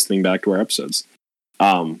start listening back to our episodes.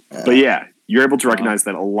 But yeah, you're able to recognize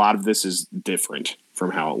that a lot of this is different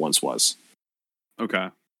from how it once was. Okay.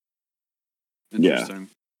 Interesting.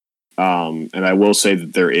 And I will say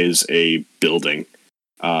that there is a building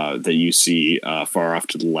that you see far off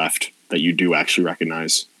to the left that you do actually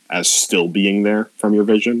recognize as still being there from your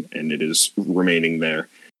vision, and it is remaining there,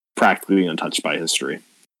 practically untouched by history.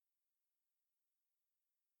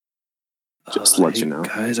 Just to let you know.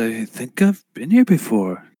 Guys, I think I've been here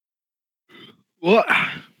before. What?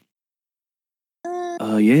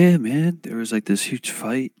 Yeah, man. There was like this huge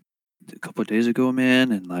fight a couple of days ago,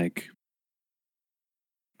 man, and like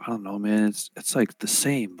I don't know, man. It's like the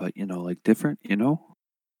same, but like different,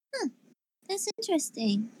 That's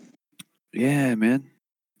interesting. Yeah, man.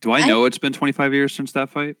 Do I know it's been 25 years since that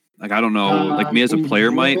fight? Like I don't know. Like me as a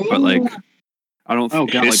player might, but like I don't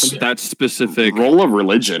think God, like that specific. Roll of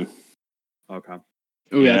religion. Okay.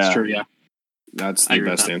 Oh, yeah, that's true, yeah. That's I the agree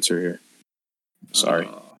with best that. answer here. Sorry.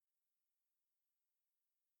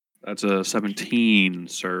 That's a 17,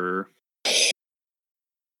 sir.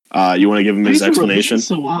 You want to give him his explanation?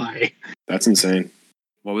 So high. That's insane.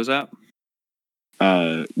 What was that?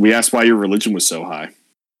 We asked why your religion was so high.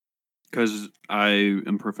 Because I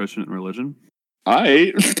am proficient in religion.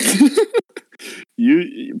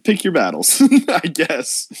 You pick your battles, I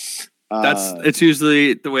guess. It's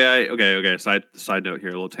usually the way I. Okay. Side note here,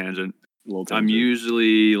 a little tangent. I'm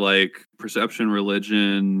usually like perception,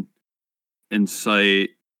 religion, insight,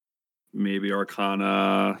 maybe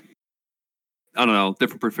arcana. I don't know,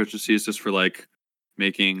 different proficiencies just for like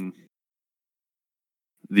making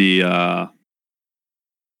the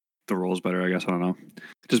rolls better. I guess I don't know.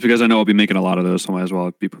 Just because I know I'll be making a lot of those, so I might as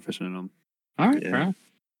well be proficient in them. All right, Yeah. bro.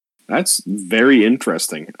 That's very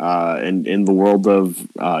interesting. And in the world of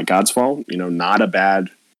God's Fall, not a bad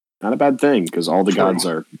thing because all the gods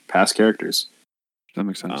are past characters. That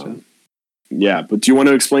makes sense. Yeah, but do you want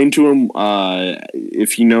to explain to him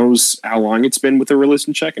if he knows how long it's been with a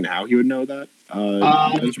religion check and how he would know that,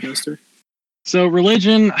 Dungeon Master? So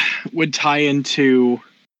religion would tie into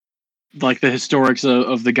like the historics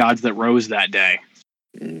of the gods that rose that day.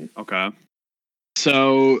 Okay.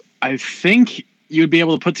 So I think you'd be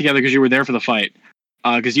able to put together, because you were there for the fight,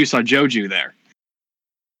 because you saw Joju there.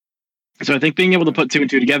 So I think being able to put 2 and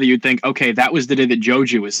 2 together, you'd think, okay, that was the day that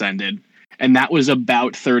Joju ascended, and that was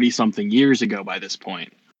about 30-something years ago by this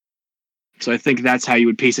point. So I think that's how you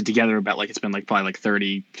would piece it together, about like it's been like probably like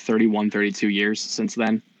 30, 31, 32 years since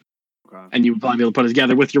then. Okay. And you would probably be able to put it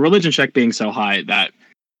together with your religion check being so high that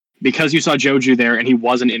because you saw Joju there and he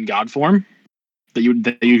wasn't in god form, that you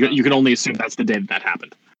could only assume that's the day that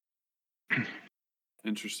happened.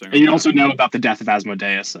 Interesting. And you also know about the death of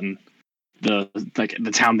Asmodeus and the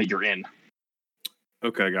town that you're in.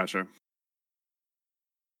 Okay, gotcha.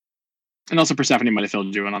 And also Persephone might have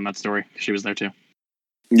filled you in on that story. She was there too.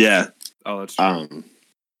 Yeah. Oh, that's true.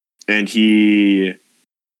 And he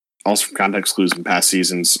also, from context clues in past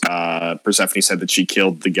seasons, Persephone said that she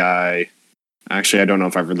killed the guy. Actually, I don't know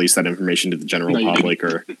if I've released that information to the general public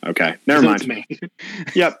or... Okay, never mind.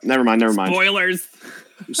 Yep, never mind. Spoilers.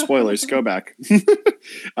 Spoilers, go back.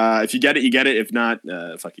 If you get it, you get it. If not,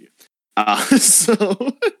 fuck you.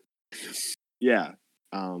 So, yeah,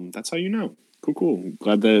 that's how you know. Cool.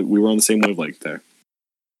 Glad that we were on the same wavelength there.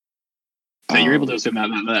 So you're able to assume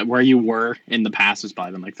that where you were in the past has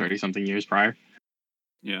probably been like 30-something years prior.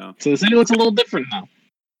 Yeah. So the city looks a little different now.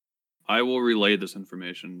 I will relay this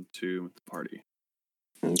information to the party.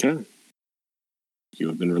 Okay. You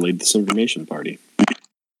have been relayed this information, party.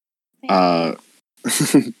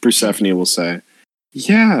 Persephone will say,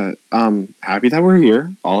 yeah, happy that we're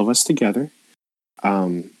here, all of us together.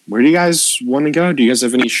 Where do you guys want to go? Do you guys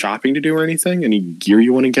have any shopping to do or anything? Any gear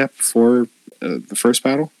you want to get before the first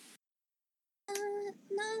battle?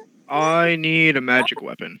 I need a magic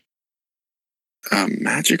weapon.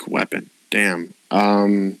 Magic weapon. Damn.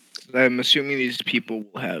 I'm assuming these people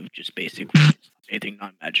will have just basic weapons, anything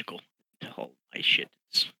non-magical to hold my shit.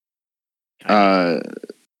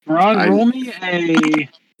 Roll me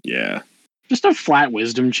just a flat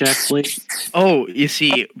wisdom check, please. Oh, you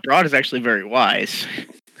see, Broad is actually very wise.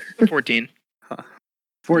 14.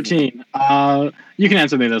 14. You can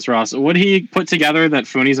answer me this, Ross. Would he put together that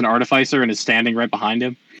Funi's an artificer and is standing right behind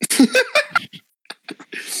him?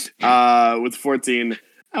 With 14,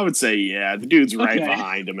 I would say yeah. The dude's right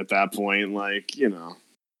behind him at that point. Like, yeah.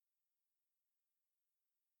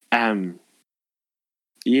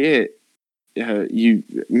 You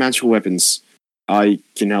magical weapons. I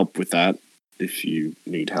can help with that if you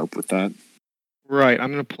need help with that. Right,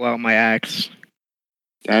 I'm gonna pull out my axe.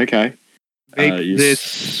 Okay. Make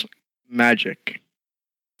this magic.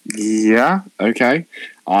 Yeah, okay.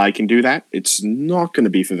 I can do that. It's not going to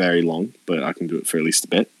be for very long, but I can do it for at least a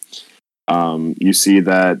bit. You see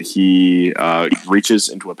that he reaches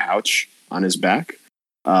into a pouch on his back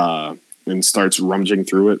and starts rummaging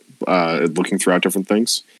through it, looking throughout different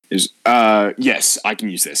things. Yes, I can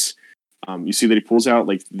use this. You see that he pulls out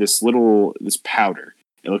like this powder.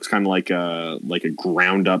 It looks kind of like a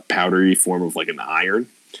ground up powdery form of like an iron.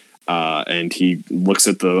 And he looks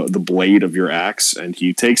at the blade of your axe, and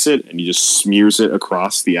he takes it and he just smears it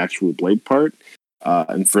across the actual blade part.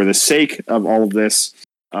 And for the sake of all of this,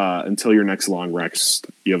 until your next long rest,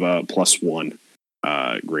 you have a +1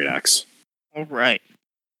 great axe. All right.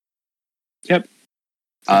 Yep.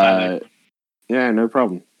 Yeah, no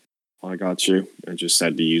problem. I got you. I just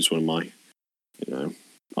had to use one of my,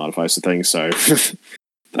 modifies the thing. So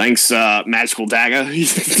thanks, magical dagger. He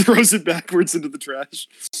throws it backwards into the trash.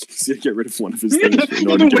 So get rid of one of his things in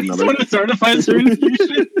order to get another.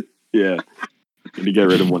 Yeah. And to get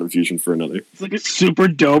rid of one infusion for another. It's like a super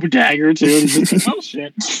dope dagger too. Oh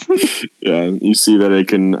shit. Yeah, you see that it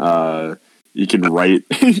can you can write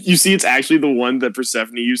you see it's actually the one that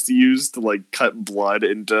Persephone used to use to like cut blood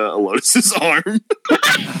into Lotus's arm.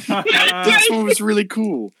 That's what was really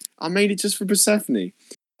cool. I made it just for Persephone.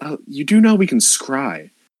 You do know we can scry.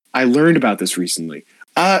 I learned about this recently.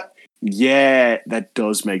 Yeah, that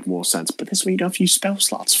does make more sense, but this one you don't have to use spell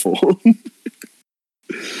slots for.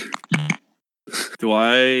 Do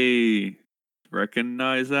I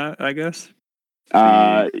recognize that, I guess?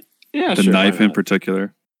 Yeah, the sure, knife in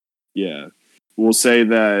particular. Yeah. We'll say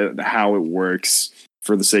that how it works,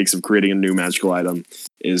 for the sakes of creating a new magical item,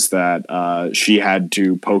 is that she had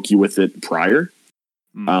to poke you with it prior.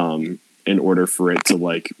 And in order for it to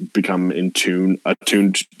like become attuned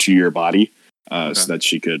to your body, so that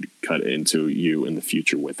she could cut into you in the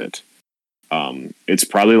future with it. It's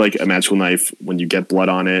probably like a magical knife. When you get blood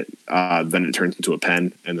on it, then it turns into a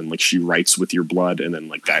pen, and then like she writes with your blood, and then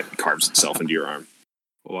like that carves itself into your arm.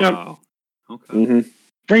 Wow. Okay. Mm-hmm.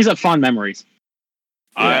 Brings up fond memories.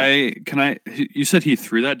 You said he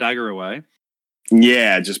threw that dagger away?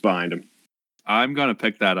 Yeah, just behind him. I'm gonna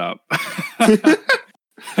pick that up.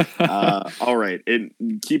 All right.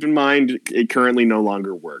 Keep in mind, it currently no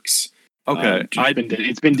longer works. Okay.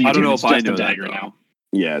 It's been I don't know it's if I just know a dagger that,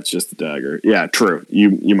 Yeah, now. it's just the dagger. Yeah, true.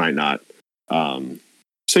 You might not.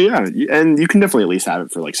 So yeah, and you can definitely at least have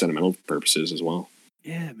it for like sentimental purposes as well.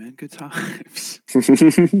 Yeah, man, good times.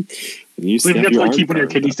 You But you have to like keep one of your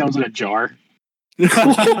kidney stones in a jar.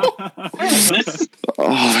 Oh,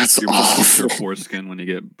 that's Your awful. foreskin when you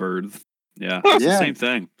get birthed. Yeah, it's the same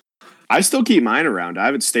thing. I still keep mine around. I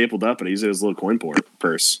have it stapled up and I use it as a little coin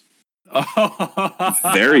purse.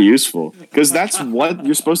 Very useful. Because that's what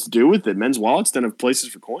you're supposed to do with it. Men's wallets don't have places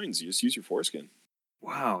for coins. You just use your foreskin.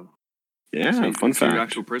 Wow. Yeah, So fun fact. Your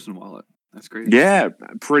actual prison wallet. That's great. Yeah,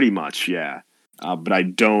 pretty much, yeah. But I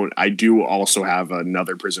do also have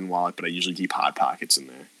another prison wallet, but I usually keep Hot Pockets in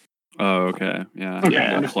there. Oh, okay. Yeah. Okay,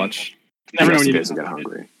 Yeah. understand. Clutch. Never know Just when in you case I get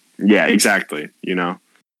hungry. Yeah, exactly. You know?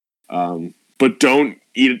 But don't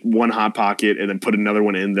eat one Hot Pocket and then put another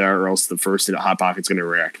one in there, or else the first Hot Pocket's going to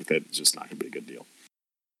react with it. It's just not going to be a good deal.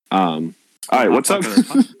 All right, what's up?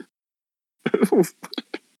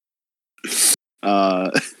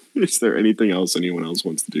 Is there anything else anyone else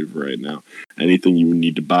wants to do for right now? Anything you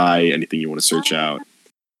need to buy? Anything you want to search out?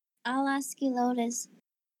 I'll ask you, Lotus.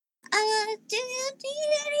 Do you need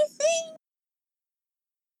anything?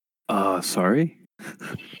 Sorry?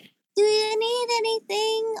 Do you need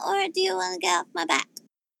anything, or do you want to get off my back?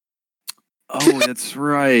 Oh, that's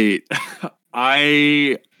right.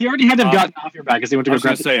 You already had to have gotten off your back because they went to I go was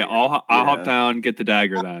grab gonna say, I'll hop Yeah. down, get the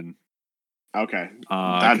dagger then. Okay.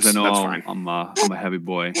 Because I know that's fine. I'm a heavy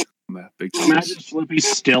boy. I'm a big Imagine Thomas. Flippy's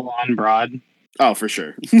still on Broad. Oh, for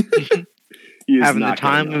sure. He is Having the not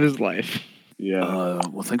time gonna of know. his life. Yeah.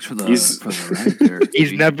 Well, thanks for the He's- ride there.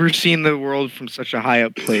 He's never seen the world from such a high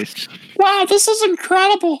up place. Wow, this is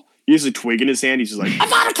incredible. He has a twig in his hand. He's just like,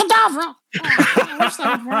 Avada Kedavra!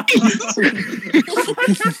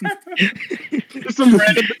 Some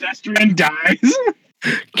random pedestrian dies.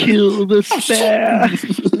 Kill the spare.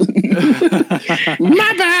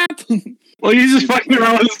 My bad! Well, he's just fucking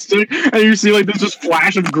around with a stick, and you see like this just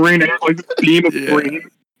flash of green air, like this beam of Yeah. green,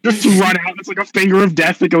 just run out. It's like a finger of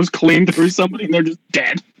death that goes clean through somebody, and they're just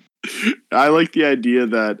dead. I like the idea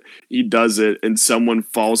that he does it and someone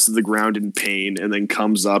falls to the ground in pain and then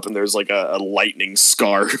comes up and there's like a lightning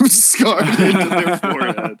scarred into their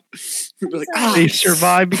forehead. They're like, "Ah, They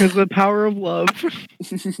survive because of the power of love.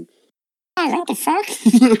 what the fuck?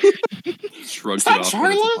 Shrugs Is it that off.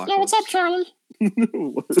 Charlie? when it's Yeah, what's up, apocalypse. Charlie?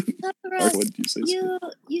 Sakura, What did you say?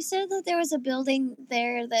 you said that there was a building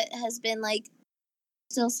there that has been like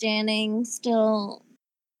still standing, still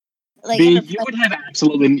like. B, you would have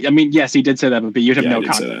absolutely. I mean, yes, he did say that, but B, you'd have Yeah, I no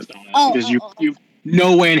did say context on it Oh, because oh, oh. you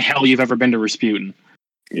no way in hell you've ever been to Rasputin.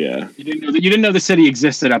 Yeah, You didn't know the city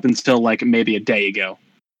existed up until like maybe a day ago.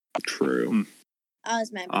 true. I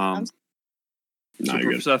was mad. I'm No, So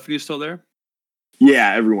you're good. Persephone still there?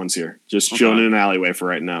 Yeah, everyone's here. Just chilling Okay. in an alleyway for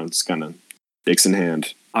right now. It's kind of dicks in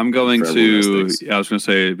hand. I'm going For everyone to. else, thanks. Yeah, I was going to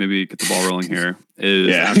say maybe get the ball rolling here. Is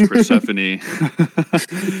Yeah. ask Persephone.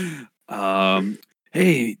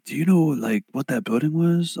 Hey, do you know like what that building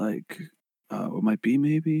was like? What might be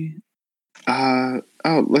maybe?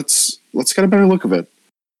 Let's get a better look of it.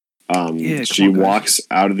 Yeah, come She on, guys. walks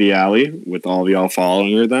out of the alley with all of y'all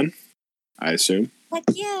following her. Then, I assume. like,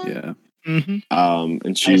 yeah. Yeah. Mm-hmm. And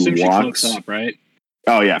I she assume walks. she cloaks up, right?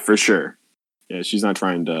 Oh yeah, for sure. Yeah, she's not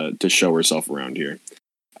trying to show herself around here,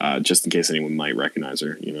 just in case anyone might recognize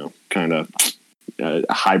her. You know, kind of a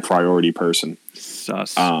high priority person.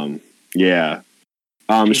 Sus. Yeah.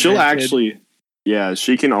 She's She'll rented. actually. Yeah,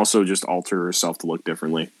 she can also just alter herself to look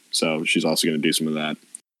differently. So she's also going to do some of that.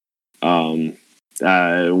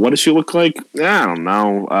 What does she look like? I don't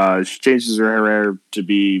know. She changes her hair to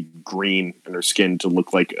be green and her skin to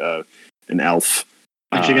look like an elf.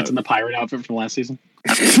 Like she gets in the pirate outfit from last season.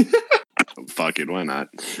 Fuck it, why not?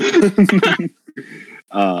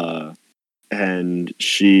 And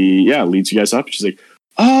she, leads you guys up. She's like,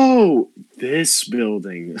 "Oh, this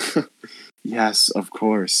building. Yes, of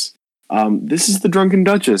course. This is the Drunken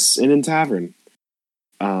Duchess Inn and Tavern.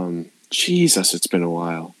 Jesus, it's been a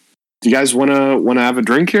while. Do you guys wanna have a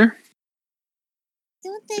drink here?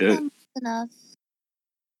 Don't think Yeah. I'm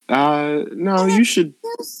enough. No, you should.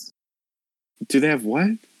 Yes. Do they have what?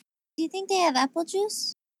 Do you think they have apple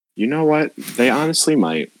juice? You know what? They honestly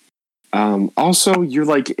might. Also, you're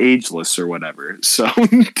like ageless or whatever, so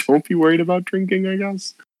don't be worried about drinking, I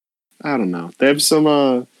guess. I don't know. They have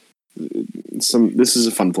some. This is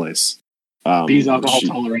a fun place. Bee's alcohol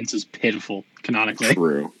tolerance is pitiful, canonically.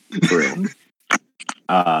 True.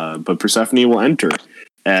 But Persephone will enter,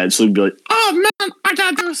 and she'll be like, "Oh man, I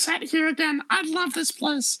gotta do a set here again. I love this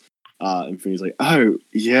place." And Feeney's like, "Oh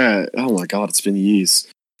yeah, oh my god, it's been years."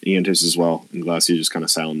 He enters as well, and Glacier just kind of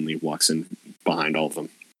silently walks in behind all of them.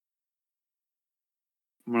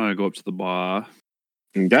 I'm gonna go up to the bar.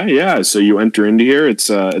 Okay, yeah. So you enter into here. It's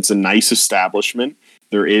a nice establishment.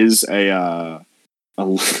 There is a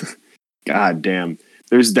god damn.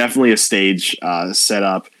 There's definitely a stage set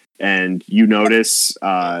up, and you notice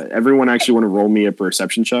everyone actually want to roll me a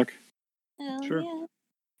perception check. Hell Sure.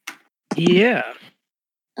 yeah.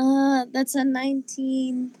 Yeah. That's a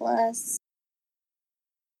 19 plus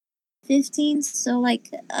 15, so like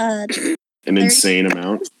An 30. insane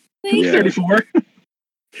amount. Yeah. 34.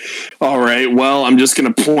 All right. Well, I'm just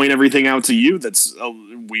gonna point everything out to you. That's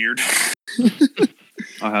weird.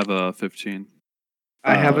 I have a 15.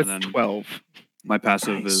 I have a and then 12. My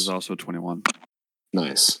passive Nice. is also 21.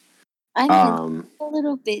 Nice. I'm Um. a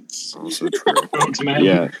little bitch. Also true. Dogs, man.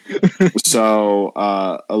 Yeah. So,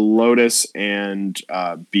 a Lotus and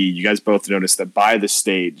B, you guys both notice that by the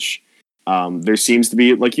stage, there seems to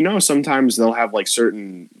be like sometimes they'll have like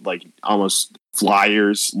certain like almost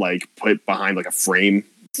flyers like put behind like a frame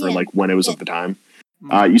for Yeah. like when it was at the time.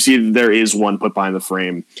 You see, there is one put behind the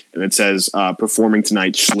frame, and it says "Performing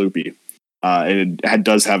tonight, Sloopy," and it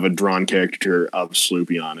does have a drawn caricature of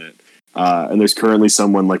Sloopy on it. And there's currently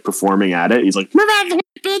someone like performing at it. He's like, "Move out of the way,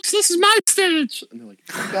 bitch! This is my stage!" And they're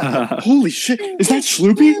like, "Holy shit! Is that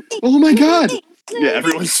Sloopy? Oh my god!" Yeah,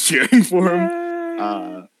 everyone's cheering for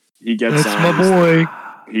him. He gets That's on. my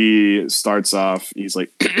boy. He starts off. He's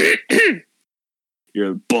like,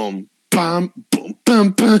 "You're boom, bum, boom, bum,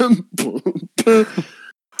 bum, boom, bum.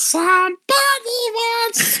 Somebody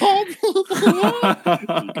once told me."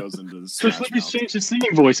 He goes into the So Smash Sleepy's Mouth. changed his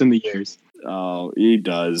singing voice in the years. Oh, he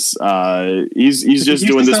does. He's He just used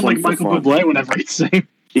doing to this sound one like for Michael fun. Bublé whenever he sings.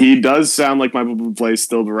 He does sound like Michael Bublé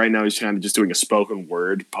still, but right now he's kind of just doing a spoken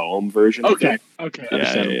word poem version. of Okay. it. Okay. Yeah,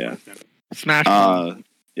 understandable. yeah. Smash. Mouth.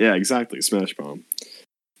 Yeah, exactly. Smash Bomb.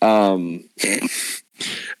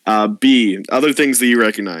 B, other things that you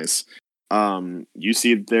recognize. You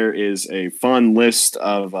see there is a fun list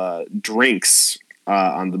of drinks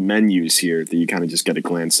on the menus here that you kind of just get a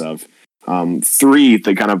glance of. 3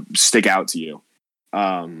 that kind of stick out to you.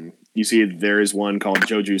 You see there is one called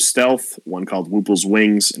Joju's Stealth, one called Woople's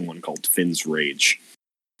Wings, and one called Finn's Rage.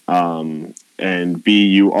 And B,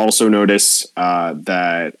 you also notice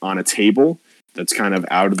that on a table that's kind of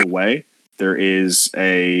out of the way, there is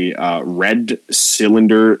a red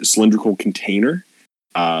cylindrical container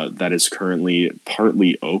that is currently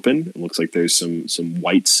partly open. It looks like there's some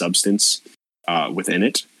white substance within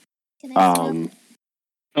it. Can I smell?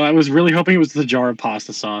 Oh, I was really hoping it was the jar of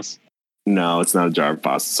pasta sauce. No, it's not a jar of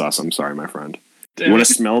pasta sauce. I'm sorry, my friend. Damn You want it.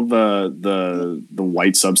 to smell the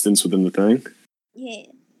white substance within the thing? Yeah.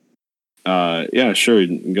 Yeah, sure. You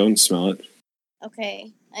can go and smell it.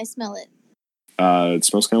 Okay. I smell it. It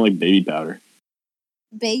smells kind of like baby powder.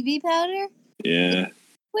 Baby powder? Yeah.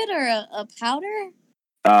 Liquid or a powder?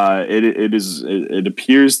 It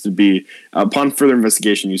appears to be. Upon further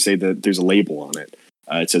investigation, you say that there's a label on it.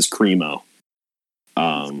 It says Cremo.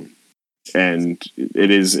 And it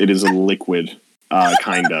is a liquid,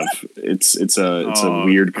 kind of. It's a Oh,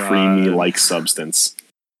 weird God. creamy like substance.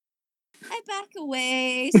 I back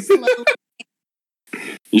away slowly.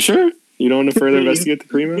 You sure? You don't want to further investigate the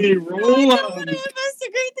Cremo? Hey, I roll don't on. want to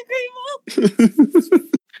investigate the Cremo.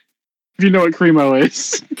 If you know what Cremo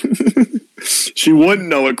is. She wouldn't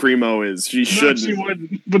know what Cremo is. She No, shouldn't. she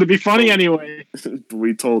wouldn't. But it'd be funny anyway.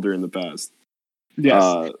 We told her in the past.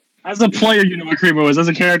 Yes. As a player, you know what Cremo is. As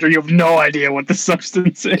a character, you have no idea what the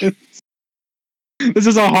substance is. This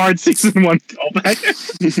is a hard season 1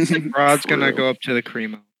 callback. Rod's For gonna real. go up to the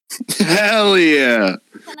Cremo. Hell yeah!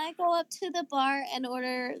 Can I go up to the bar and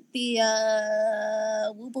order the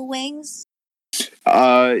Wooble Wings?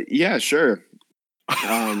 Yeah, sure.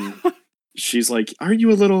 She's like, "Aren't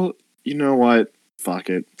you a little? You know what? Fuck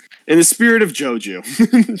it." In the spirit of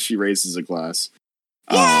JoJo, she raises a glass.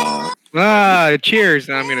 Cheers!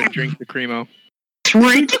 And I'm gonna drink the Cremo.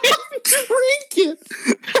 Drink. Drink it.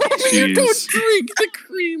 Jeez. Drink the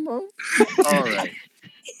Cremo. All right.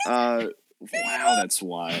 Wow, that's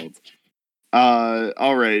wild.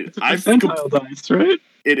 All right. It's a percentile dice, right?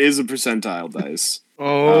 It is a percentile dice.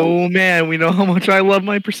 Oh man, we know how much I love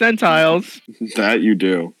my percentiles. That you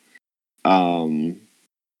do. God,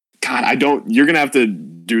 I don't. You're gonna have to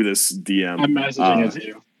do this, DM. I'm messaging it to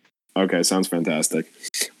you. Okay, sounds fantastic.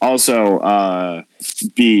 Also,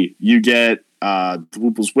 B, you get the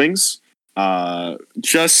Woople's wings.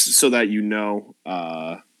 Just so that you know.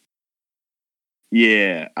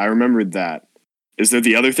 Yeah, I remembered that. Is there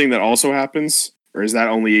the other thing that also happens, or is that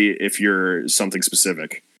only if you're something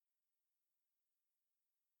specific?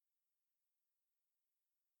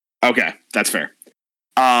 Okay, that's fair.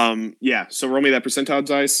 Yeah, so roll me that percentile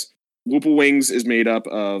dice. Whoople Wings is made up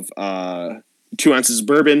of 2 ounces of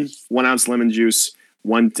bourbon, 1 ounce lemon juice,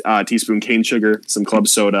 1 teaspoon cane sugar, some club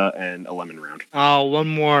soda, and a lemon round. Oh, one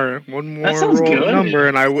more sounds roll good. number,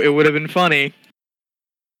 and it would have been funny.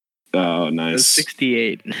 Oh, It was nice.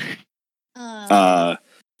 68. It So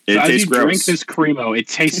as tastes you drink gross. this Cremo, it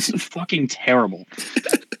tastes fucking terrible.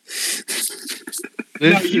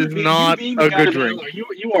 This is not being a the guy good that- drink.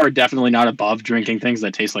 You are definitely not above drinking things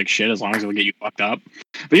that taste like shit as long as it'll get you fucked up.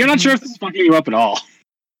 But you're not sure if this is fucking you up at all.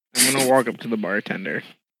 I'm gonna walk up to the bartender.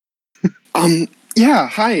 Yeah,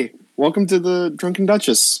 hi. Welcome to the Drunken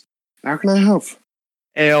Duchess. How can I help?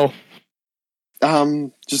 Ale.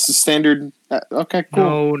 Just a standard. Okay,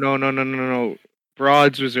 cool. No.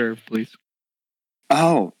 Broads reserved, please.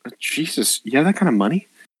 Oh, Jesus. You have that kind of money?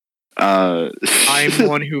 I'm the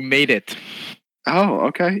one who made it. Oh,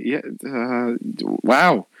 okay. Yeah.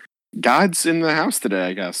 Wow. God's in the house today,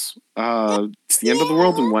 I guess. It's the end of the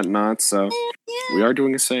world and whatnot, so we are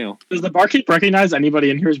doing a sale. Does the barkeep recognize anybody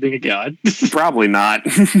in here as being a god? Probably not.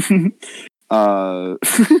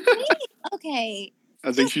 Okay,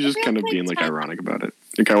 I think she's just kind of being like ironic about it.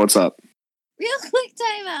 Okay, what's up? real quick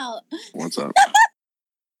timeout. What's up?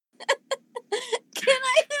 Can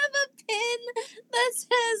I have a pin that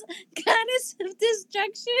says Goddess of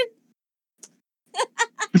Destruction?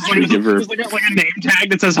 Should we give her- There's like a name tag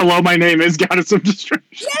that says, "Hello, my name is Goddess of Destruction."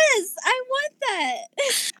 Yes, I want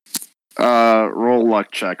that. Roll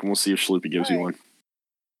luck check, and we'll see if Shloopy gives you one.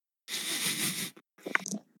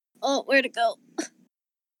 Oh, where'd it go?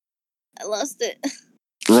 I lost it.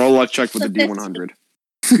 Roll luck check with the Okay. D100.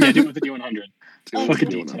 Yeah, do it with the D100. Oh, Fuck a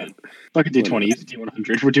okay. D10. Fuck a D20. Use the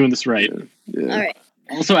D100. We're doing this right. Yeah, All right.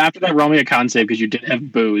 Also, after that, roll me a con save because you did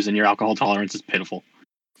have booze and your alcohol tolerance is pitiful.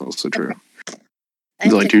 also true. I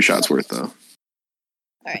It's only took 2 it. shots worth, though. All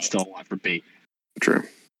right. It's still a lot for B. True.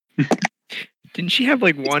 Didn't she have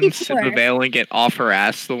like one sip 64. of ale and get off her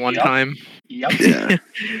ass the one Yup. time? Yep. Yeah.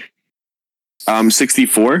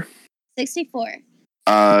 64. 64.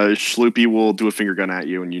 Shloopy will do a finger gun at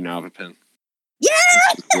you, and you now have a pin. Yeah!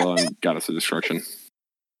 Well, Goddess of Destruction.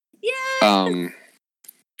 Yeah.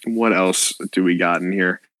 What else do we got in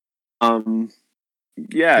here? Yeah, And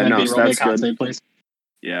no, B, so roll me a that's con good. save, please.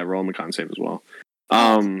 Yeah, roll him a con save as well.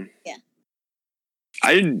 Yeah.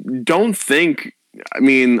 I don't think. I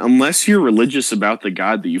mean, unless you're religious about the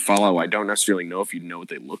god that you follow, I don't necessarily know if you know what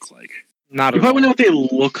they look like. Not You at all. probably know what they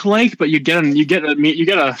look like, but you get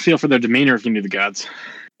a feel for their demeanor if you knew the gods.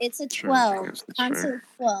 It's a Sure, 12. yes, that's Console fair.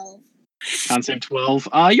 12. Con save 12.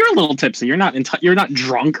 You're a little tipsy. You're not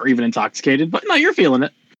drunk or even intoxicated, but no, you're feeling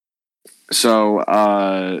it. So,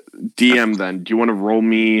 DM then, do you want to roll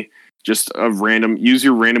me just use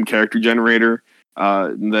your random character generator,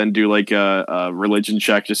 and then do like a religion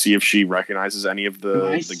check to see if she recognizes any of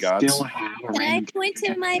the gods? Still have a Can I random point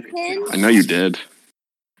to my pin? I know you did.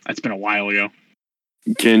 That's been a while ago.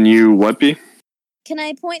 Can you what be? Can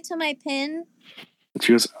I point to my pin?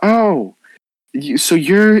 She goes, "Oh, so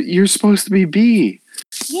you're supposed to be B.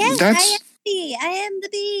 Yes, That's- I am B. I am the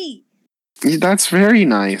B. That's very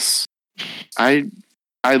nice. I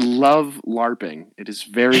love LARPing. It is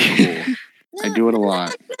very cool. I do it a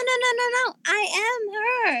lot. No. I am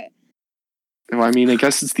her. Well, I mean, I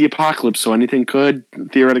guess it's the apocalypse, so anything could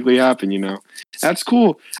theoretically happen, you know. That's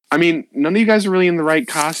cool. I mean, none of you guys are really in the right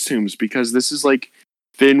costumes because this is like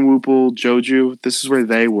Finn, Whoople, Joju. This is where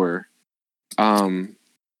they were.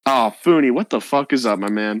 Oh, Fooney, what the fuck is up, my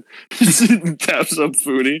man? Taps up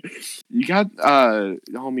Fooney. You got,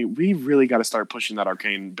 homie, we really got to start pushing that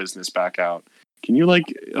arcane business back out. Can you, like,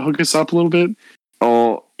 hook us up a little bit?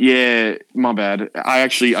 Oh, yeah, my bad. I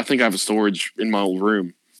think I have a storage in my old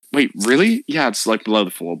room. Wait, really? Yeah, it's, like, below the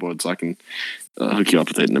floorboards. I can hook you up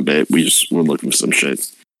with it in a bit. We're looking for some shit.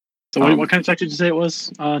 So what kind of check did you say it was,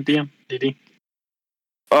 DM? DD?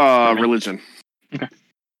 Religion.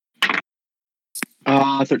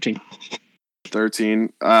 13.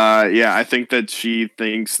 13. Yeah, I think that she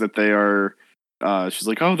thinks that they are. She's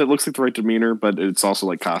like, oh, that looks like the right demeanor, but it's also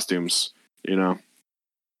like costumes, you know.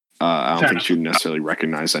 I don't Fair think enough. she would necessarily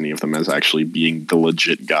recognize any of them as actually being the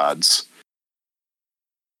legit gods.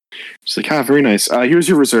 She's like, very nice. Here's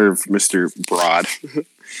your reserve, Mr. Broad.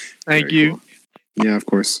 Thank Very you. cool. Yeah, of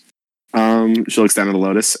course. She looks down at the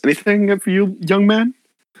Lotus. Anything for you, young man?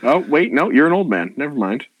 Oh, wait, no, you're an old man. Never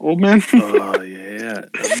mind. Old man? Yeah.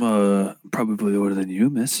 I'm probably older than you,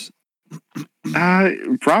 miss.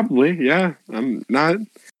 Probably, yeah. I'm not.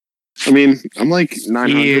 I mean, I'm like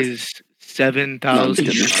 900. He is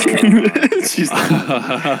 7,000. she's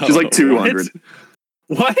like 200.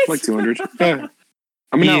 What? Like 200. Yeah.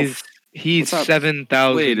 I'm an elf. He's What's up?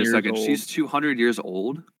 7,000. Wait a years second. old. She's 200 years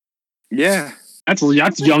old? Yeah.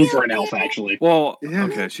 That's young for an elf, actually. Well, Yeah.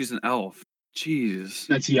 okay, she's an elf. Jeez.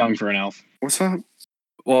 That's young for an elf. What's up?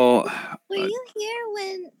 Well, Were you here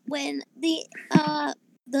when the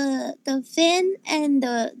Finn and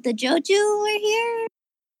the Joju were here?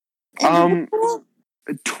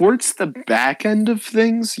 Towards the back end of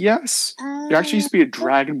things, yes. There actually used to be a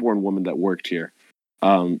Dragonborn woman that worked here.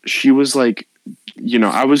 She was like,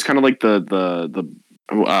 I was kind of like the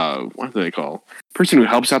what do they call? Person who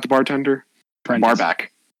helps out the bartender? Apprentice.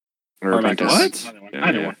 Barback. Or Barback. apprentice. What?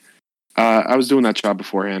 Either one. I was doing that job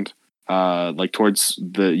beforehand. Like towards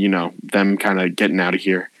the, them kind of getting out of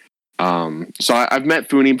here. So I've met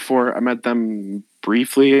Funi before. I met them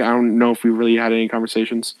briefly. I don't know if we really had any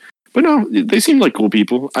conversations. But no, they seem like cool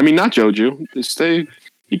people. I mean, not Joju.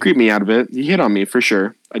 He creeped me out a bit. He hit on me for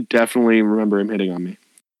sure. I definitely remember him hitting on me.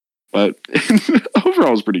 But overall,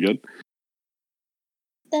 it was pretty good.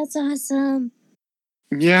 That's awesome.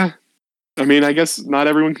 Yeah. I mean, I guess not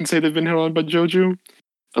everyone can say they've been hit on by Joju.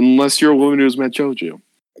 Unless you're a woman who's met Joju.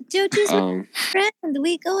 Joju's my friend.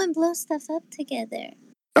 We go and blow stuff up together.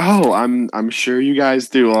 Oh, I'm sure you guys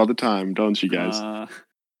do all the time, don't you guys?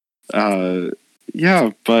 Yeah,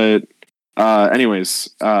 but anyways,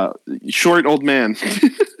 short old man.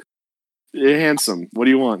 Handsome. What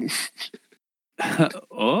do you want?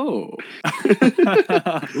 oh.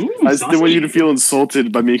 I still want you to feel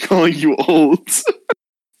insulted by me calling you old.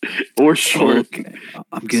 Or short. Okay.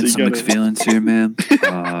 I'm getting So some you mixed gotta- feelings here, man.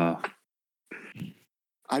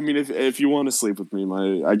 I mean, if you want to sleep with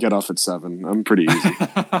me, I get off at 7. I'm pretty easy.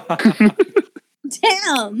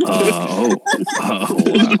 Damn. Wow.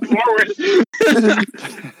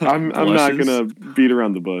 I'm not Blushes? gonna beat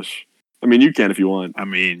around the bush. I mean, you can if you want. I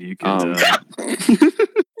mean, you can.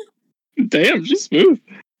 Damn, she's smooth.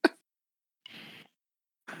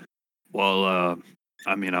 Well,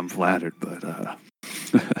 I mean, I'm flattered, but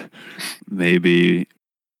maybe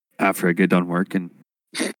after I get done working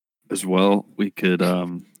as well, we could.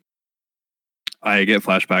 I get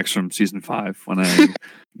flashbacks from season 5 when I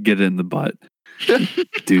get it in the butt.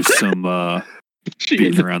 Do some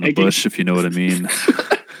beating around the bush, if you know what I mean.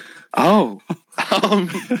 Oh.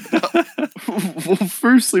 Well,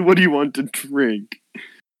 firstly, what do you want to drink?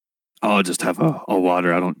 I'll just have a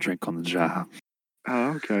water. I don't drink on the job.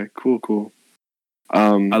 Oh, okay. Cool.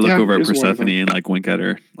 I look over at here's water Persephone and like wink at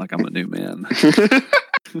her like I'm a new man. then.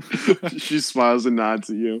 She smiles and nods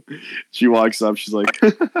at you. She walks up. She's like,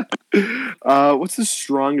 what's the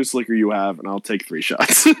strongest liquor you have? And I'll take 3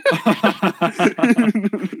 shots.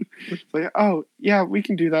 Like, oh, yeah, we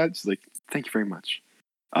can do that. She's like, thank you very much.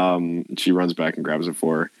 She runs back and grabs it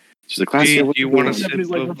for her. She's like, class, Do you want to sip Stephanie's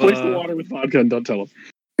like, of, replace the water with vodka and don't tell him.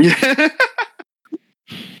 Yeah.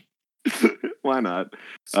 Why not?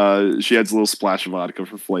 She adds a little splash of vodka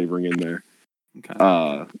for flavoring in there.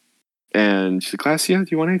 Okay. And she's like, Classia, do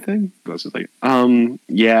you want anything? I was just like,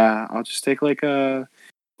 yeah, I'll just take like what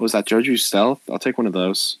was that, Joju Stealth? I'll take one of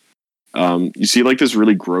those. You see like this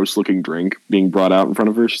really gross looking drink being brought out in front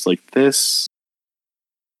of her. She's like, this,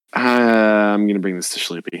 I'm gonna bring this to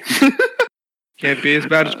Schlippy. Can't be as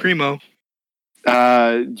bad as Primo.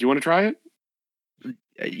 Do you want to try it?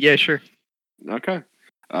 Yeah, sure. Okay.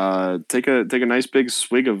 Take a nice big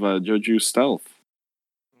swig of Joju Stealth.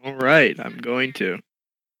 All right, I'm going to.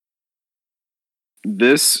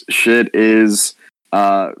 This shit is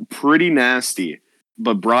pretty nasty,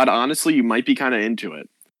 but Broad, honestly, you might be kind of into it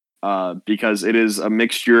because it is a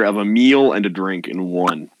mixture of a meal and a drink in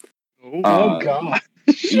one. Oh, God.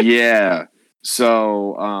 Yeah.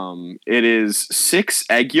 So it is 6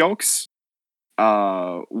 egg yolks,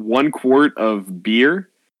 1 quart of beer,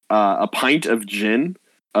 a pint of gin,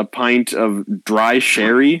 a pint of dry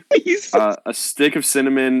sherry, a stick of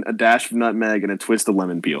cinnamon, a dash of nutmeg, and a twist of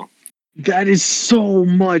lemon peel. That is so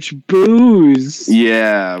much booze.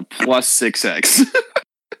 Yeah, plus 6 eggs.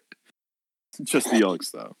 Just the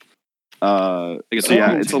yolks, though. So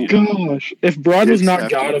yeah, it's a Gosh, if Broad was It's not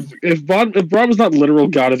hefty. god of, if Broad was not literal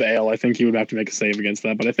god of ale, I think he would have to make a save against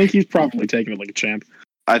that. But I think he's probably taking it like a champ.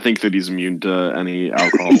 I think that he's immune to any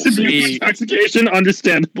alcohol. be- Intoxication,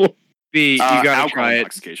 understandable. B, you gotta alcohol try it.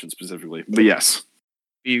 intoxication specifically, but yes.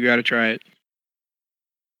 You gotta try it.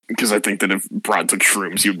 Because I think that if Brad took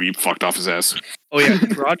shrooms, he would be fucked off his ass. Oh yeah,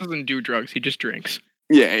 Rod doesn't do drugs. He just drinks.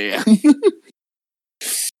 Yeah.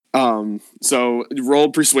 So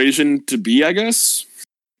roll persuasion to B, I guess.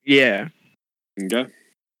 Yeah. Okay.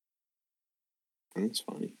 That's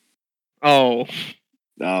funny. Oh,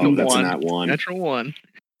 Oh, that's one. a nat 1. Natural 1.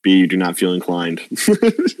 B, you do not feel inclined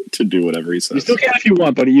to do whatever he You says. still can if you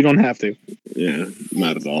want, buddy. You don't have to. Yeah,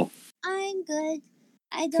 not at all. I'm good.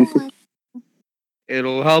 I don't want.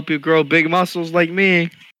 It'll help you grow big muscles like me.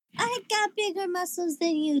 I got bigger muscles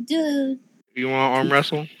than you, dude. You want to arm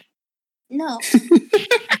wrestle? No.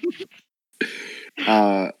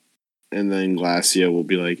 And then Glacia will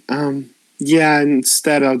be like, yeah,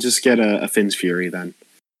 instead I'll just get a Finn's Fury then.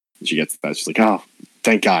 And she gets that. She's like, oh,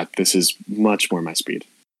 thank God, this is much more my speed.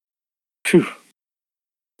 Phew.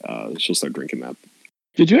 She'll start drinking that.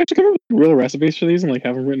 Did you actually come up with real recipes for these and like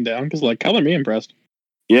have them written down? Because like, color me impressed.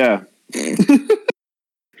 Yeah.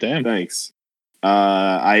 Damn. Thanks.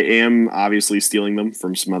 I am obviously stealing them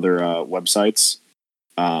from some other websites.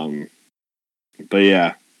 But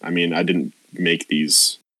yeah, I mean, I didn't make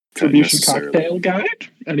these Distribution necessarily. cocktail guide.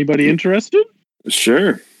 Anybody interested?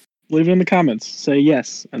 Sure. Leave it in the comments. Say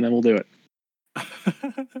yes, and then we'll do it.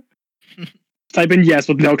 Type in yes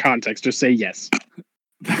with no context. Just say yes.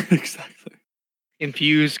 Exactly.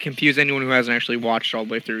 Confuse anyone who hasn't actually watched all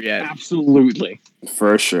the way through yet. Absolutely.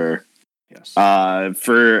 For sure. Yes.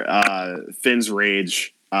 For Finn's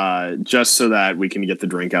Rage, just so that we can get the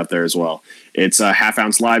drink out there as well. It's a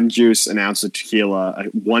half-ounce lime juice, an ounce of tequila,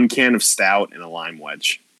 1 can of stout, and a lime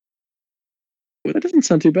wedge. Well, that doesn't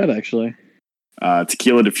sound too bad, actually.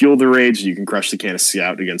 Tequila to fuel the rage. You can crush the can of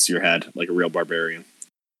stout against your head like a real barbarian.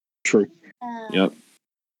 True. Yep.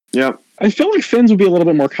 Yep. I feel like Finn's would be a little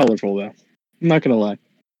bit more colorful, though. I'm not gonna lie.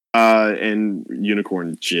 And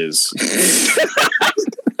unicorn jizz.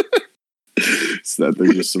 So that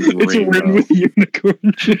there's just some It's rimmed rainbow. with unicorn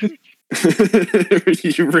jizz.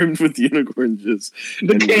 You rimmed with unicorn jizz.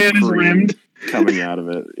 The And can is cream rimmed. coming out of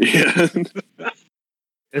it. Yeah.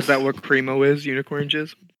 Is that what Cremo is? Unicorn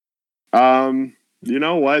jizz? You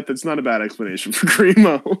know what? That's not a bad explanation for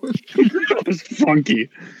Cremo. That was funky.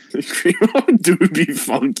 Cremo do be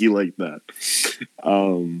funky like that.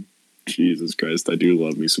 Jesus Christ, I do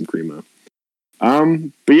love me some Cremo.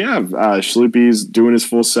 But yeah, Schloopy's doing his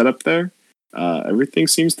full setup there. Everything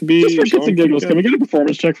seems to be Just for shits going and giggles, pretty can we get a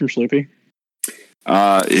performance check from Sloopy?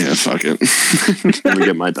 Yeah, fuck it. Let me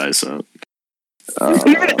get my dice out. You don't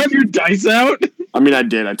even have your dice out? I mean, I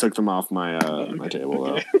did. I took them off my my table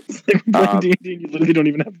though. It's like we're playing D&D and you literally don't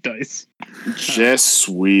even have dice. Just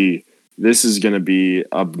sweet. This is gonna be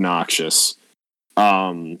obnoxious.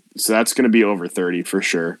 So that's gonna be over 30 for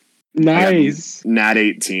sure. Nice. Nat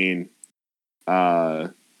 18.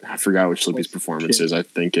 I forgot which Slippy's Plus performance 10. is. I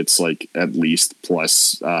think it's like at least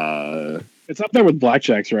plus. It's up there with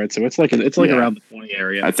blackjacks, right? So it's like Yeah. around the 20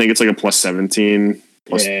 area. I think it's like a plus 17.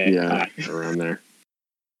 Plus, Yeah. around there.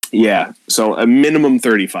 Yeah, so a minimum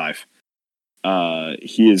 35.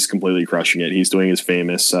 He is completely crushing it. He's doing his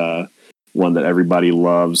famous one that everybody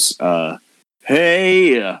loves.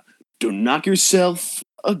 Hey, don't knock yourself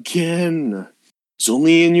again. It's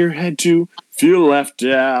only in your head to feel left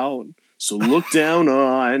out. So look down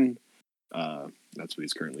on. That's what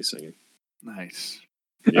he's currently singing. Nice.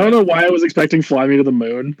 I don't know why I was expecting Fly Me to the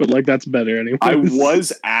Moon, but like that's better anyway. I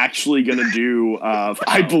was actually gonna do.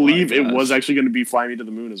 I believe my it gosh. was actually gonna be "Fly Me to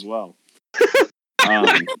the Moon" as well.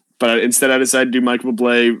 But instead, I decided to do Michael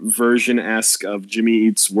Bublé version-esque of Jimmy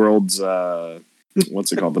Eats World's.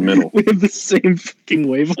 What's it called? The Middle. We have the same fucking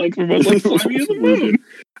wavelength. We're both like Fly Me to the Moon.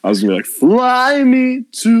 I was gonna be like, "Fly me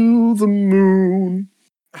to the moon,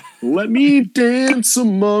 let me dance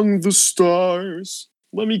among the stars,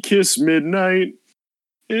 let me kiss midnight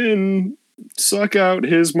and suck out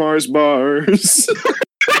his Mars bars."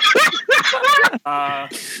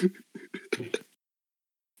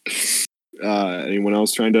 Anyone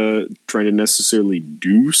else trying to necessarily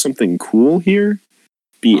do something cool here?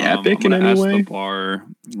 Be epic in I'm gonna any ask way? the bar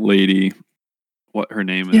lady what her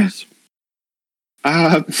name Yeah. is.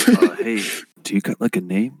 Hey, do you got like a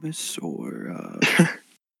name, miss, or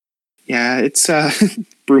Yeah, it's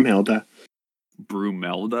Broomhilda.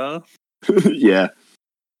 Brumelda? Yeah.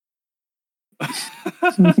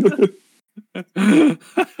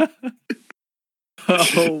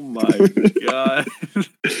 Oh my god.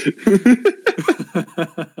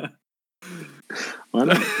 Why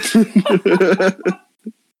not?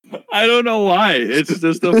 I don't know why. It's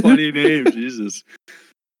just a funny name, Jesus.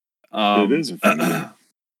 It is a funny name.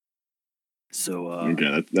 So,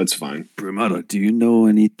 Okay, that's fine. Brumelda, do you know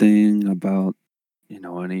anything about,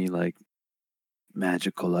 any like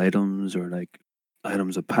magical items or like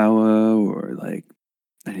items of power or like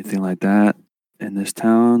anything like that in this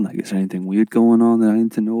town? Like, is there anything weird going on that I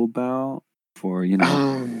need to know about? For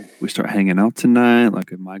we start hanging out tonight.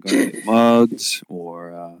 Like, am I going to get mugged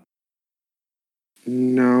or?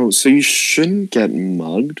 No, so you shouldn't get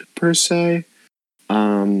mugged per se.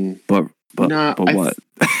 But No, I what?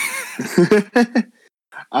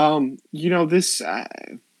 This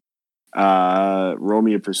roll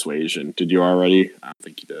me a persuasion. Did you already? I don't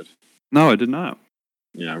think you did. No, I did not.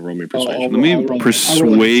 Yeah, roll me a I'll persuasion. Let me roll- I'll roll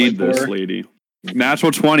persuade insight this for her. lady.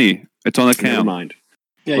 Natural 20. It's on the Never cam. mind.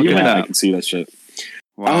 Yeah, Look you at had that. I can see that shit.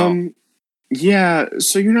 Wow. Yeah,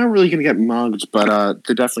 so you're not really gonna get mugged, but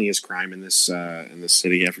there definitely is crime in this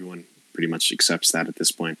city. Everyone pretty much accepts that at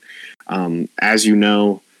this point. As you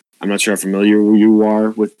know, I'm not sure how familiar you are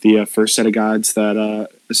with the first set of gods that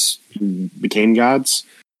became gods,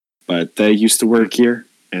 but they used to work here,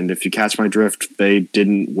 and if you catch my drift, they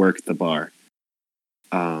didn't work the bar.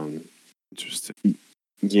 Interesting.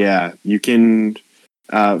 Yeah, you can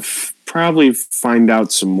probably find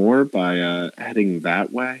out some more by heading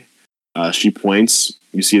that way. She points.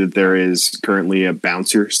 You see that there is currently a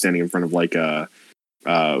bouncer standing in front of like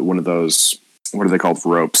one of those, what are they called?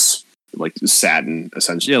 Ropes, like satin,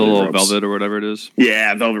 essentially. Yeah, the little ropes. velvet or whatever it is.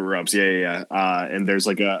 Yeah, velvet ropes. Yeah. And there's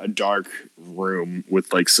like a dark room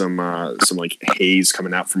with like some like haze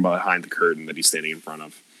coming out from behind the curtain that he's standing in front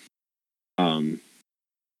of.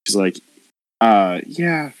 She's like,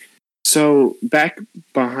 yeah. So back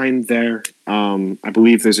behind there, I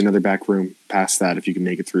believe there's another back room past that if you can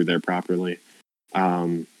make it through there properly.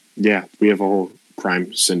 Yeah, we have a whole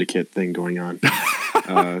crime syndicate thing going on.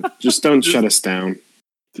 Just don't shut us down.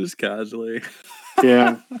 Just casually.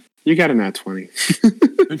 Yeah, you got a nat 20.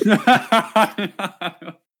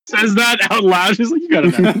 says that out loud. She's like, you got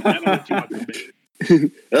to know. I know what you want to be.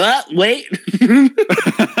 Wait.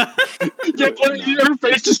 Yeah, her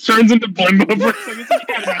face just turns into Blimbo for a second. It's like,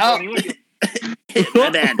 you gotta know. My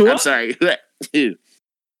bad. I'm sorry.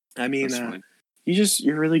 I mean, That's funny.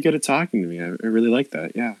 you're really good at talking to me. I really like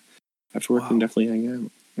that. Yeah. After work, we can definitely hang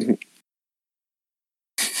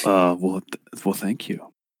out. Well, thank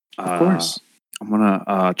you. Of course. I'm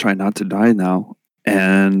gonna try not to die now,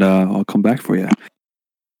 and I'll come back for you.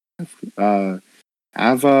 Have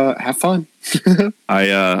fun.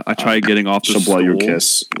 I try getting off the She'll blow stool. you a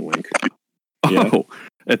kiss. Wink. Yeah. Oh,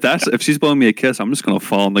 if she's blowing me a kiss, I'm just gonna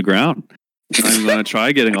fall on the ground. I'm gonna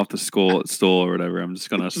try getting off the stool or whatever. I'm just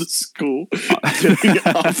gonna. The school. Getting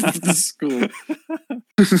off of the school.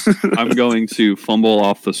 I'm going to fumble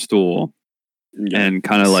off the stool and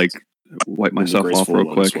kind of like wipe myself off Graceful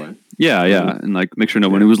real quick. this way. Yeah, and like make sure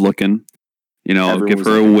nobody was looking. You know, Everyone give was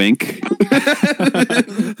her a looking. wink.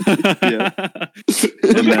 Yeah.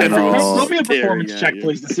 And then Roll me a Staring performance at check, you.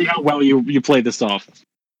 please, to see how well you play this off.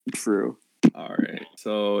 True. all right.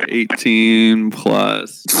 So 18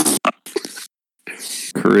 plus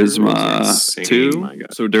charisma Insane, 2. my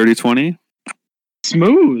God. So dirty 20.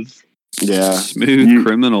 Smooth. Yeah. Smooth You-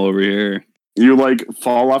 criminal over here. You like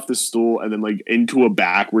fall off the stool and then like into a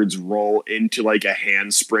backwards roll into like a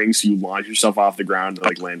handspring, so you launch yourself off the ground and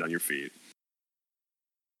like land on your feet.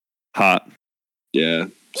 Hot. Yeah.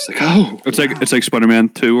 It's like, oh. It's like Spider-Man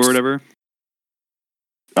 2 or whatever.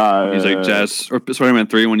 He's like jazz, or Spider-Man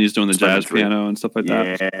 3 when he's doing the Spider-Man jazz 3. piano and stuff like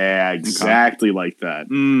that. Yeah, exactly like that.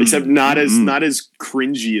 Mm. Except not as Mm. not as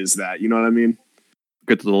cringy as that. You know what I mean?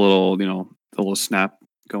 Get the little, the little snap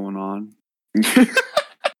going on.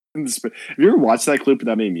 Have you ever watched that clip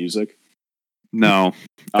without any music? No.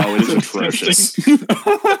 Oh, it is atrocious.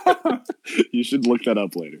 You should look that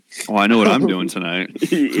up later. Oh, I know what I'm doing tonight.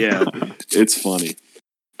 Yeah, it's funny.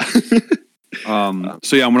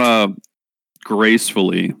 So yeah, I'm gonna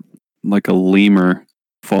gracefully, like a lemur,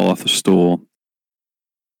 fall off the stool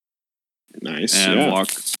Nice. and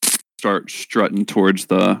start strutting towards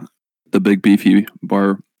the big beefy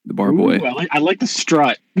bar boy. Ooh, I like the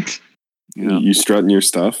strut. Yeah. You strutting your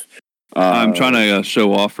stuff. I'm trying to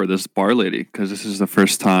show off for this bar lady because this is the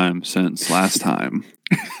first time since last time.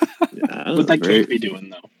 Yeah, What that very- cake be doing,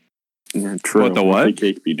 though? Yeah, true. What the what? the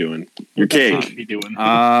cake be doing? Your What that cake. be doing?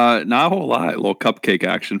 Not a whole lot. A little cupcake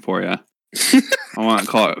action for you. I want to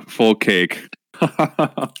call it full cake.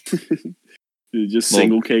 You just Well,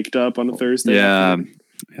 single caked up on a Thursday. yeah, afternoon?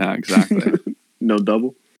 yeah, exactly. No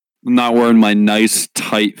double. I'm not wearing my nice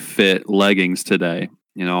tight fit leggings today.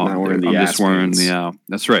 Not wearing the I'm ass just wearing pants. the.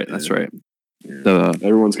 That's right. That's Yeah. right. Yeah.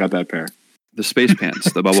 Everyone's got that pair. The space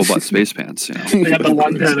pants, the bubble butt space pants. They got the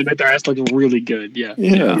one pair that make their ass look really good. Yeah.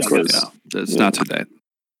 Yeah, of yeah, course. Yeah. It's Yeah. not today.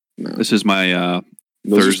 No. This is my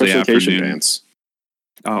Those Thursday are special occasion afternoon. pants.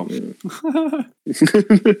 oh.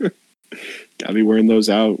 Yeah. Gotta be wearing those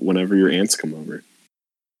out whenever your aunts come over.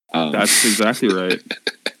 That's exactly right.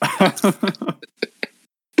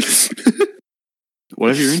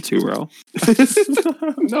 Whatever you're into, bro.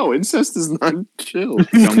 No, incest is not chill.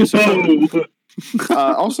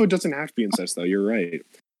 Also, it doesn't have to be incest, though. You're right.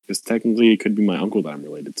 Because technically, it could be my uncle that I'm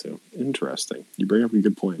related to. Interesting. You bring up a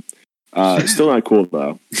good point. Still not cool,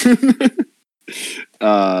 though.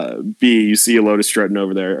 B, you see a Lotus strutting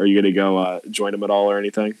over there. Are you going to go join him at all or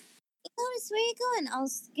anything? Lotus, where are you going? I'll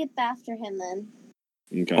skip after him then.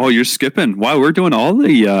 Okay. Oh, you're skipping. Wow, we're doing all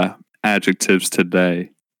the adjectives today.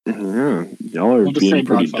 Yeah, y'all are We'll just being say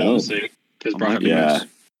pretty Broad follows dope. suit. 'Cause I'm Broad happy. Yeah. knows.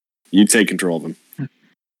 You take control of him.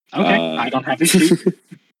 Okay, I don't have to shoot.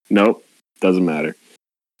 Nope, doesn't matter.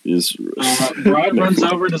 Just Broad runs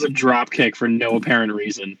over and does a drop kick for no apparent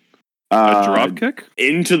reason. A drop kick?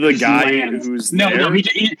 into the guy Lands. who's No, there. no,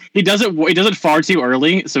 he does it far too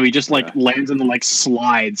early, so he just Yeah. lands and then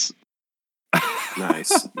slides.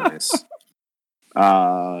 Nice.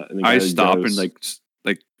 And the guy I stop goes- and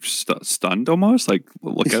stunned almost. Like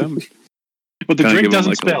look at him. But the Kinda drink give him, doesn't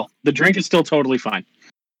like, a spill. The drink is still totally fine.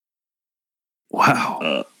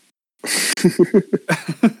 Wow.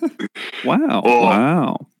 Wow. Oh.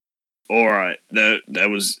 Wow. All right, that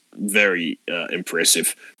was very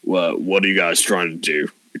impressive. What are you guys trying to do?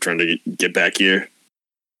 You're trying to get back here?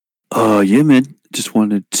 Yeah, man. Just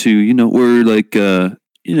wanted to, we're like,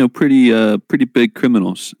 pretty big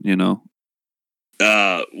criminals,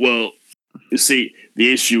 Well, you see,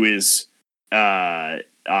 the issue is, do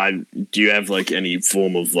you have like any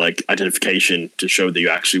form of like identification to show that you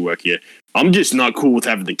actually work here? I'm just not cool with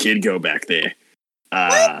having the kid go back there.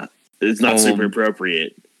 It's not super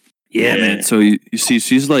appropriate. Yeah, Yeah. man. So you see,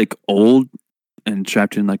 she's like old and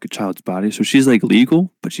trapped in like a child's body. So she's like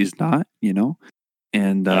legal, but she's not,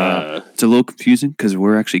 And it's a little confusing because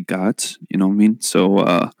we're actually gods, you know what I mean?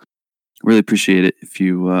 So really appreciate it if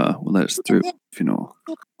you will let us through, if you know.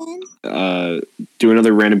 Do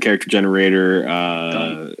another random character generator,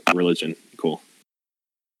 religion. Cool.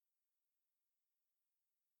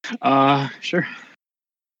 Sure.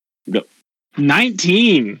 Go.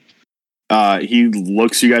 19. He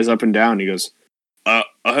looks you guys up and down. He goes, are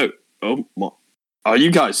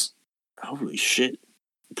you guys? Holy shit.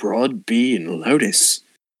 Broad, B, and Lotus.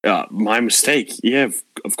 My mistake. Yeah,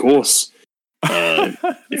 of course.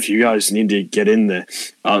 If you guys need to get in there,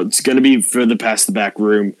 it's going to be further past the back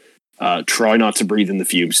room. Try not to breathe in the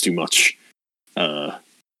fumes too much.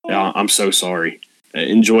 I'm so sorry.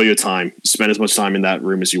 Enjoy your time. Spend as much time in that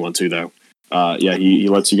room as you want to, though. He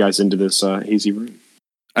lets you guys into this hazy room.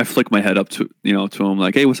 I flick my head up to him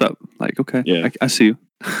like, hey, what's up? Like, okay, Yeah. I see you.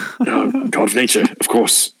 God of nature, of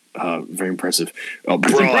course. Very impressive. I'm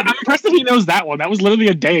Broad. impressed that he knows that one. That was literally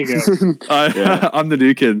a day ago. Yeah. I'm the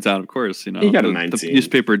new kid in town, of course. You got a the 19.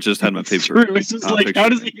 newspaper just had my It's paper. true. It's just picture. how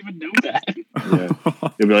does he even know that?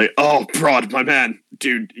 Yeah. He'll be like, oh, Broad, my man.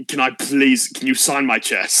 Dude, can you sign my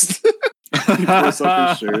chest? He pulls up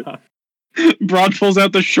his shirt. Broad pulls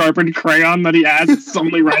out the sharpened crayon that he has as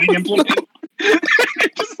only writing implement.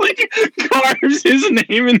 Just carves his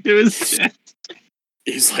name into his chest.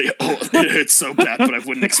 He's like, oh, it hurts so bad, but I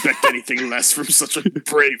wouldn't expect anything less from such a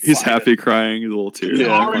brave He's fighter. happy crying, a little tear. His Yeah,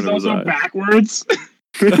 arm is also backwards.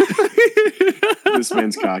 This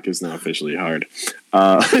man's cock is now officially hard.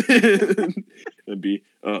 It'd be,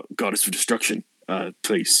 Goddess of Destruction,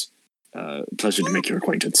 please. Pleasure to make your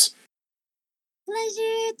acquaintance.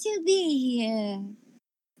 Pleasure to be here.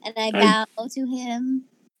 And I I- bow to him.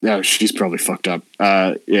 No, she's probably fucked up.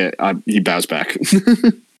 He bows back.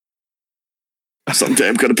 Someday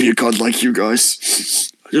I'm gonna be a god like you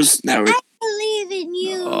guys. Just know it. I believe in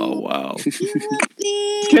you. Oh wow. You will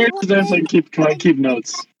be Characters there one try to keep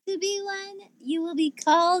notes. to be one. You will be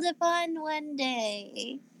called upon one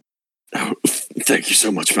day. Oh, thank you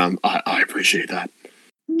so much, fam. I appreciate that.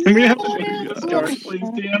 Can we have a start, please,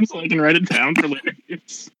 DM, so I can write it down for later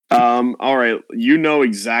use? All right. You know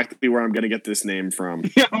exactly where I'm gonna get this name from.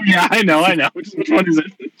 Oh, yeah, I know. Just which one is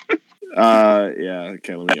it? Yeah.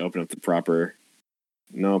 Okay. Let me open up the proper.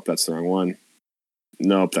 Nope, that's the wrong one.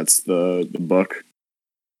 Nope, that's the book.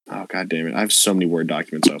 Oh, god damn it! I have so many Word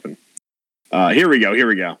documents open. Here we go.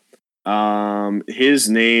 His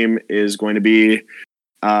name is going to be.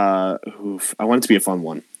 I want it to be a fun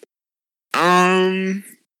one.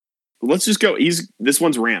 Let's just go. This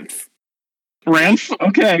one's Ranf. Ranf?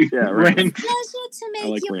 Okay. Yeah, Ranf. Ranf. Pleasure to make I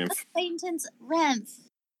like your Ranf. acquaintance, Renf.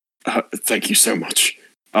 Thank you so much.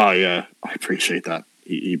 Oh yeah, I appreciate that.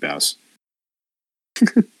 He bows.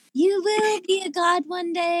 You will be a god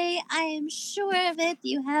one day. I am sure of it.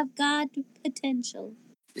 You have god potential.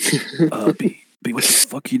 But what the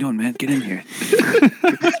fuck are you doing, man? Get in here.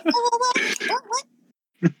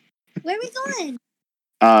 What? Where are we going?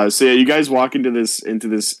 So yeah, you guys walk into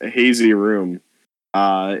this hazy room.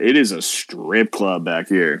 It is a strip club back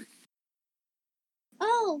here.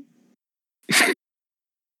 Oh,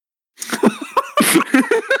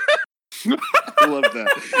 I love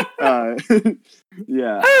that.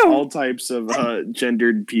 Yeah, all types of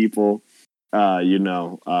gendered people,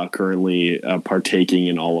 currently partaking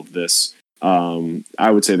in all of this. I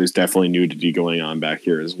would say there's definitely nudity going on back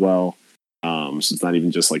here as well. So it's not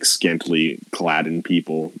even just like scantily clad in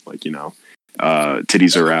people, like,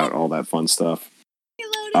 titties are out, all that fun stuff.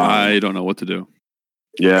 I don't know what to do.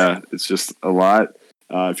 Yeah, it's just a lot.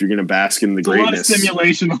 If you're going to bask in the greatness. A lot of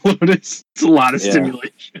stimulation, Lotus. It's a lot of Yeah.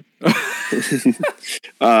 stimulation.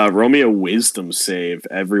 Roll me a wisdom save,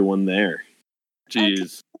 everyone there.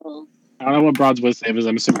 Jeez. cool. I don't know what Broad's wisdom save is.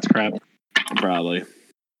 I'm assuming it's crap. Probably.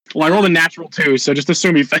 Well, I rolled a natural 2, so just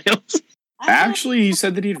assume he fails. Actually, he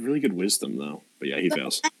said that he had really good wisdom, though. But yeah, he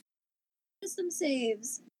fails. Some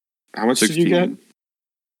saves. How much did you get?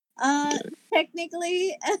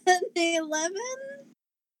 Technically an 11.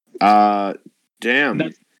 Damn.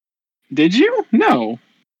 That's- Did you? No.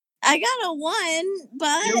 I got a 1,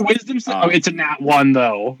 but Your wisdom save. Oh, it's a nat 1,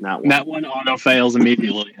 though. Not one. Nat 1 auto fails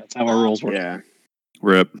immediately. That's how our rules work. Yeah.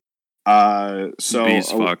 Rip. So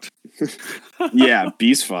Beast fucked. yeah,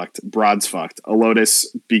 Beast fucked. Broad's fucked. Alotus,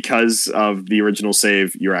 because of the original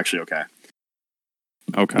save, you're actually okay.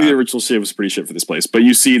 Okay. The original save was pretty shit for this place, but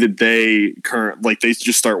you see that they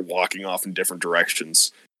just start walking off in different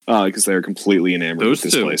directions because they're completely enamored Those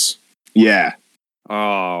with this two? place. Yeah,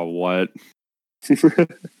 Oh, what?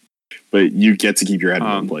 but you get to keep your head in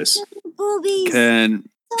one place. boobies. Can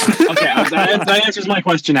Okay, that answers my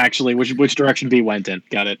question, actually. Which direction B went in.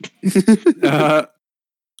 Got it.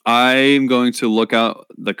 I'm going to look out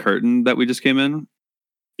the curtain that we just came in.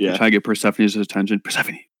 Yeah. Try to get Persephone's attention.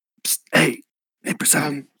 Persephone. Psst, hey,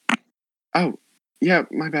 Persephone. Oh, yeah,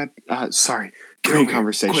 my bad. Sorry. Get Great over here,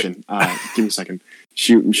 conversation. Give me a second.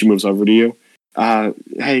 She moves over to you.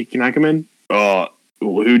 Hey, can I come in?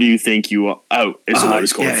 Who do you think you are? Oh, it's a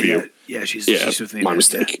Lotus calling for you. Yeah, she's with me. My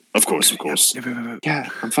mistake. Of course. Yeah,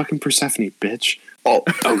 I'm fucking Persephone, bitch. Oh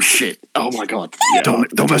shit. Oh my god. Yeah,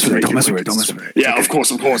 Don't mess with her. Don't mess with her. Don't mess with her. Yeah, of course.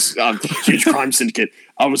 Huge crime syndicate.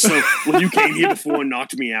 I was when you came here before and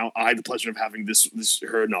knocked me out, I had the pleasure of having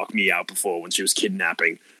her knock me out before when she was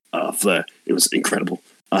kidnapping Fleur. It was incredible.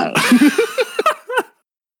 What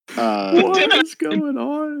is going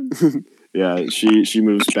on? Yeah, she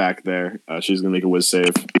moves back there. She's gonna make a whiz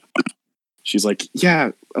save. She's like, yeah,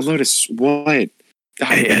 Lotus, what?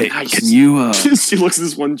 Hey, Nice. can you? She looks at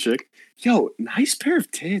this one chick. Yo, nice pair of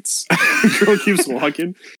tits. The girl keeps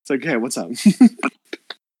walking. It's like, hey, what's up?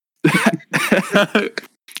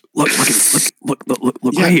 Look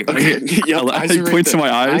Yeah, right here. okay. Right here. Yep, I eyes are right point to there.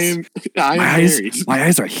 my eyes. I am married. My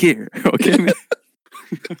eyes are here. Okay.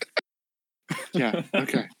 Yeah,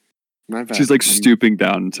 okay. My bad. She's like stooping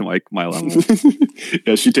down to my level.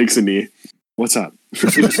 Yeah, she takes a knee. What's up?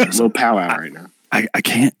 Little powwow right now. I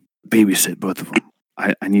can't babysit both of them.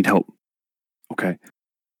 I need help. Okay.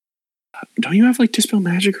 Don't you have like Dispel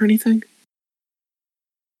Magic or anything?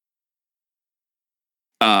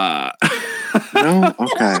 No?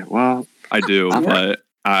 Okay, well. I do, but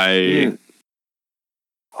I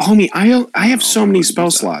Homie, I have so many spell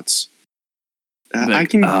use that. slots. I like,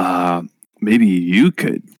 can. maybe you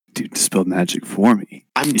could do Dispel Magic for me.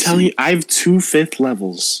 I'm telling you, I have 2 5th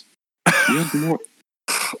levels. You have more.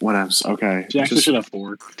 Whatevs. Okay. She actually should have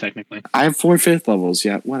 4, technically. I have 4 5th levels.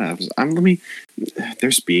 Yeah, whatevs.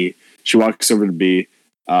 There's B. She walks over to B.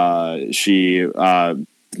 She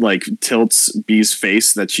tilts B's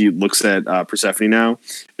face that she looks at Persephone now,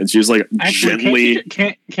 and she's like Actually,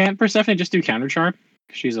 gently. can't Persephone just do counter charm?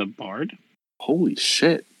 She's a bard. Holy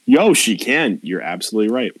shit. Yo, she can. You're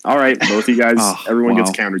absolutely right. All right, both of you guys, everyone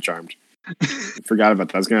gets counter charmed. Forgot about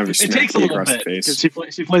that. I was gonna have to It smack takes a you little across the bit face.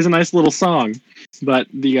 because she plays a nice little song, but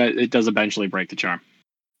it does eventually break the charm.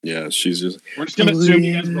 Yeah, she's just. We're just gonna assume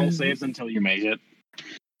you guys roll saves until you make it.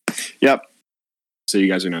 Yep. So you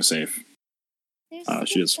guys are now safe. There's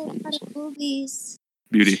she has still one a lot this of boobies.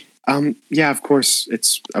 Beauty. Yeah, of course.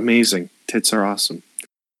 It's amazing. Tits are awesome.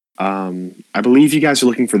 I believe you guys are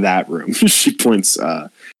looking for that room. She points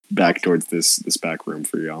back towards this back room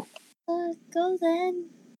for y'all. Go then.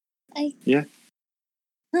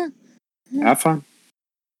 Have fun.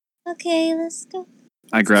 Okay, let's go.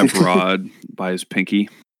 I grab Rod by his pinky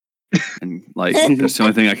and like that's the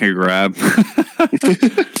only thing I can grab.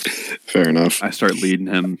 Fair enough. I start leading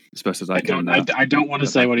him as best as I can. I don't want to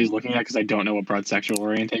say what he's looking at because I don't know what Broad's sexual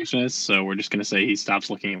orientation is. So we're just gonna say he stops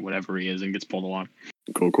looking at whatever he is and gets pulled along.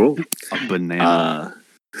 Cool. A banana.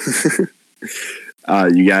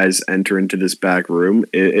 You guys enter into this back room.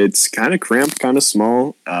 It's kind of cramped, kind of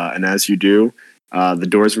small, and as you do, the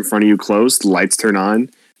doors in front of you close, the lights turn on,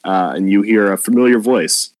 and you hear a familiar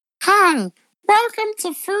voice. Hi, welcome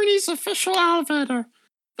to Fernie's official elevator.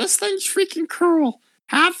 This thing's freaking cool.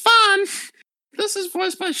 Have fun. This is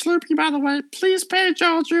voiced by Schloopy, by the way. Please pay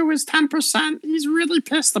Joju his 10%. He's really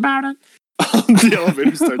pissed about it. The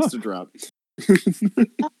elevator starts to drop.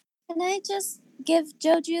 Can I just give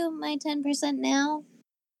Joju my 10% now?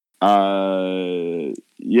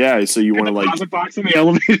 Yeah, so you want to deposit box in the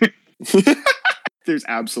elevator? There's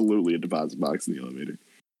absolutely a deposit box in the elevator.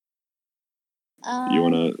 Um, You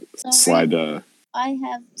want to so slide... I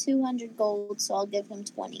have 200 gold, so I'll give him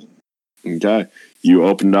 20. Okay. You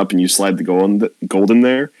open it up and you slide the gold in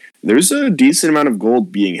there. There's a decent amount of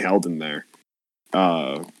gold being held in there.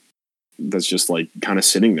 That's just like kind of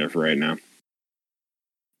sitting there for right now.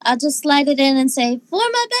 I'll just slide it in and say, for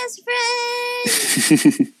my best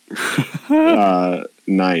friend!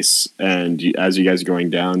 Nice. And as you guys are going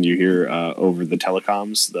down, you hear over the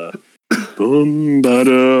telecoms the boom ba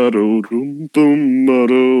da do boom ba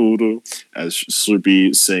do as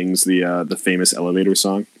Sloopy sings the famous elevator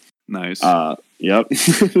song. Nice. Yep.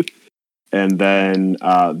 And then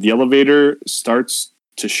the elevator starts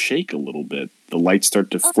to shake a little bit. The lights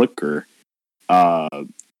start to flicker,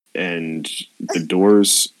 and the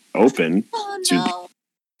doors open Oh to no.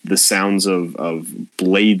 the sounds of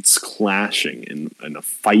blades clashing and a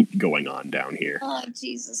fight going on down here. Oh,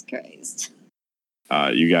 Jesus Christ.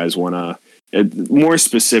 You guys want to, more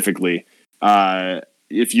specifically,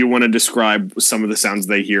 if you want to describe some of the sounds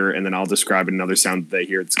they hear, and then I'll describe another sound they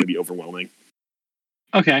hear, it's going to be overwhelming.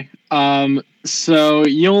 Okay. So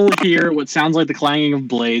you'll hear what sounds like the clanging of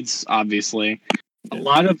blades, obviously. A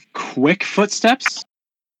lot of quick footsteps,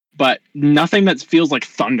 but nothing that feels like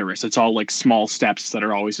thunderous. It's all like small steps that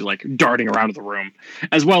are always like darting around the room,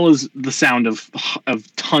 as well as the sound of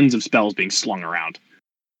tons of spells being slung around.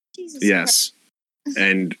 Jesus Yes.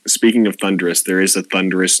 And speaking of thunderous, there is a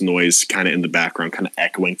thunderous noise kind of in the background, kind of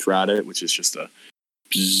echoing throughout it, which is just a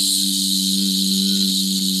bzzz.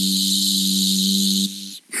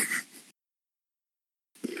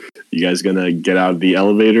 You guys gonna get out of the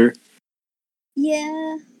elevator?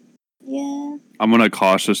 Yeah. I'm gonna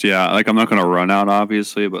cautious, yeah. Like I'm not gonna run out,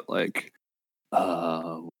 obviously, but like,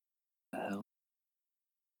 like,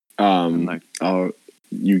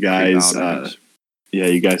 You guys, out, I guess. yeah,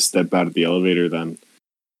 you guys step out of the elevator then,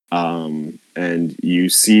 and you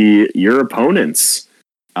see your opponents.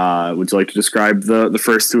 Would you like to describe the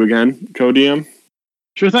first two again, Codium?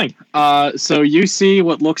 Sure thing. So you see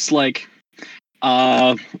what looks like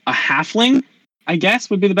a halfling, I guess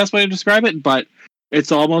would be the best way to describe it, but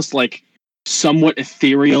it's almost like somewhat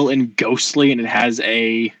ethereal and ghostly, and it has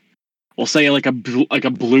we'll say like a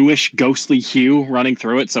bluish ghostly hue running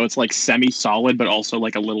through it, so it's like semi-solid but also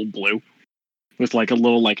like a little blue with like a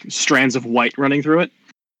little like strands of white running through it.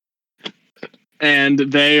 And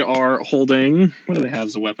they are holding, what do they have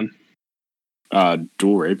as a weapon?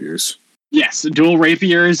 Dual rapiers. Yes, dual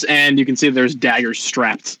rapiers, and you can see there's daggers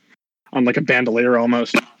strapped on like a bandolier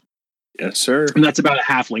almost. Yes, sir. And that's about a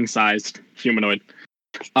halfling-sized humanoid.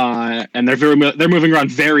 And they're moving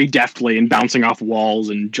around very deftly and bouncing off walls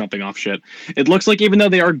and jumping off shit. It looks like even though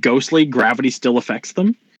they are ghostly, gravity still affects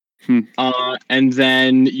them. And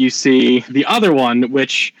then you see the other one,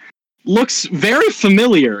 which looks very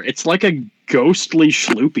familiar. It's like a ghostly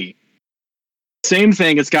Schloopy. Same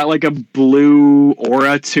thing, it's got like a blue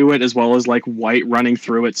aura to it as well as like white running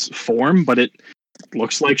through its form, but it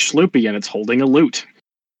looks like Schloopy and it's holding a lute.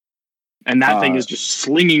 And that thing is just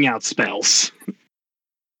slinging out spells.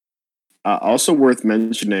 Also worth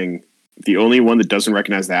mentioning, the only one that doesn't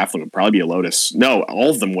recognize the halfling would probably be a Lotus. No,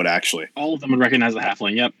 all of them would actually. All of them would recognize the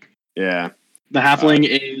halfling, yep. Yeah. The halfling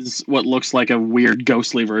is what looks like a weird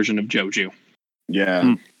ghostly version of Joju.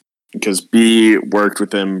 Yeah. Because B worked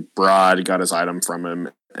with him, Broad got his item from him,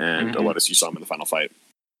 and Lotus, you saw him in the final fight.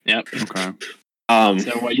 Yep. Okay.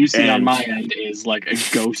 So what you see on my end is like a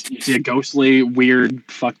ghost. You see a ghostly, weird,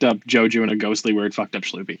 fucked up Joju and a ghostly, weird, fucked up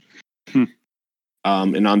Schloopy.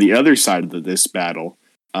 And on the other side of this battle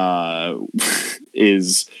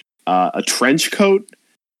is a trench coat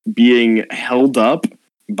being held up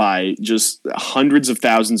by just hundreds of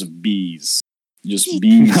thousands of bees. Just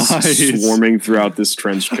bees swarming throughout this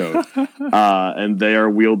trench coat. And they are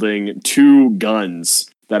wielding two guns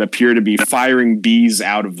that appear to be firing bees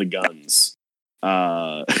out of the guns.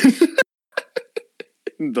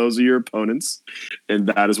 Those are your opponents, and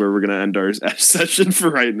that is where we're going to end our session for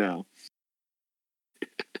right now.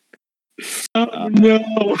 Oh,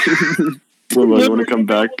 no. Well, you want to come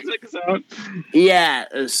back? Yeah,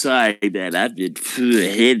 sorry, man. I've been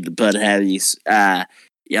hitting the butt heavies.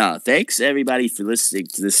 Yeah, thanks everybody for listening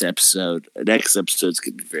to this episode. Next episode's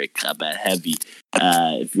gonna be very combat heavy.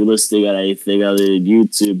 If you're listening on anything other than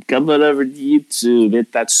YouTube, come on over to YouTube,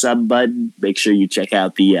 hit that sub button. Make sure you check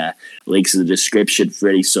out the links in the description for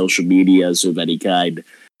any social medias of any kind.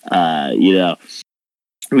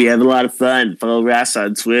 We have a lot of fun. Follow Ross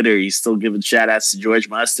on Twitter. He's still giving shout outs to George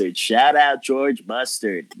Mustard. Shout out George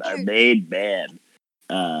Mustard, our main man.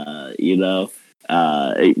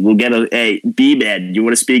 We'll get hey, B-Man, you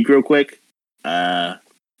want to speak real quick? I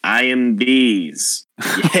am bees.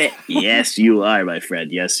 Yes, you are, my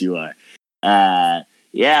friend. Yes, you are.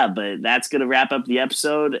 But that's going to wrap up the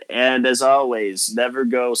episode. And as always, never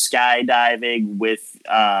go skydiving with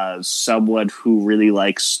someone who really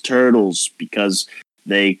likes turtles, because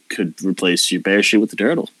they could replace your parachute with a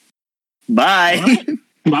turtle. Bye.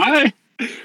 Bye.